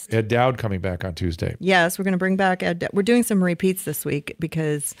guest. Ed Dowd coming back on Tuesday. Yes, we're going to bring back Ed. We're doing some repeats this week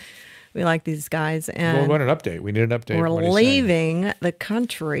because we like these guys. And we want an update. We need an update. We're leaving the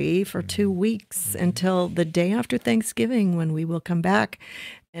country for 2 weeks until the day after Thanksgiving, when we will come back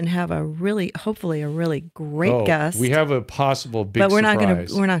and have hopefully a really great guest. We have a possible big surprise.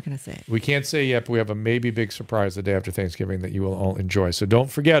 Surprise. We're not gonna say it. We can't say yet, but we have a maybe big surprise the day after Thanksgiving that you will all enjoy. So don't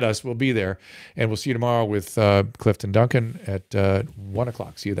forget us. We'll be there. And we'll see you tomorrow with Clifton Duncan at 1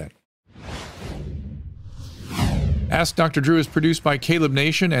 o'clock. See you then. Ask Dr. Drew is produced by Caleb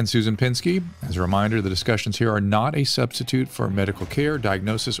Nation and Susan Pinsky. As a reminder, the discussions here are not a substitute for medical care,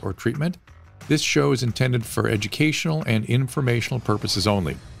 diagnosis, or treatment. This show is intended for educational and informational purposes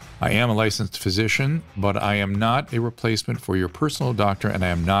only. I am a licensed physician, but I am not a replacement for your personal doctor, and I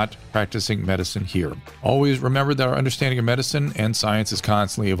am not practicing medicine here. Always remember that our understanding of medicine and science is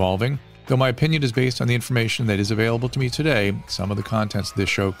constantly evolving. Though my opinion is based on the information that is available to me today, some of the contents of this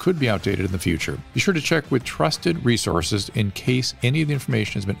show could be outdated in the future. Be sure to check with trusted resources in case any of the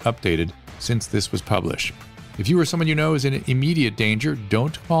information has been updated since this was published. If you or someone you know is in immediate danger,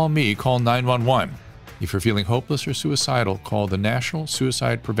 don't call me, call 911. If you're feeling hopeless or suicidal, call the National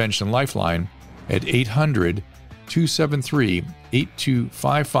Suicide Prevention Lifeline at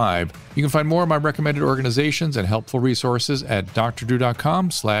 800-273-8255. You can find more of my recommended organizations and helpful resources at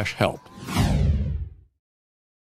drdrew.com/help.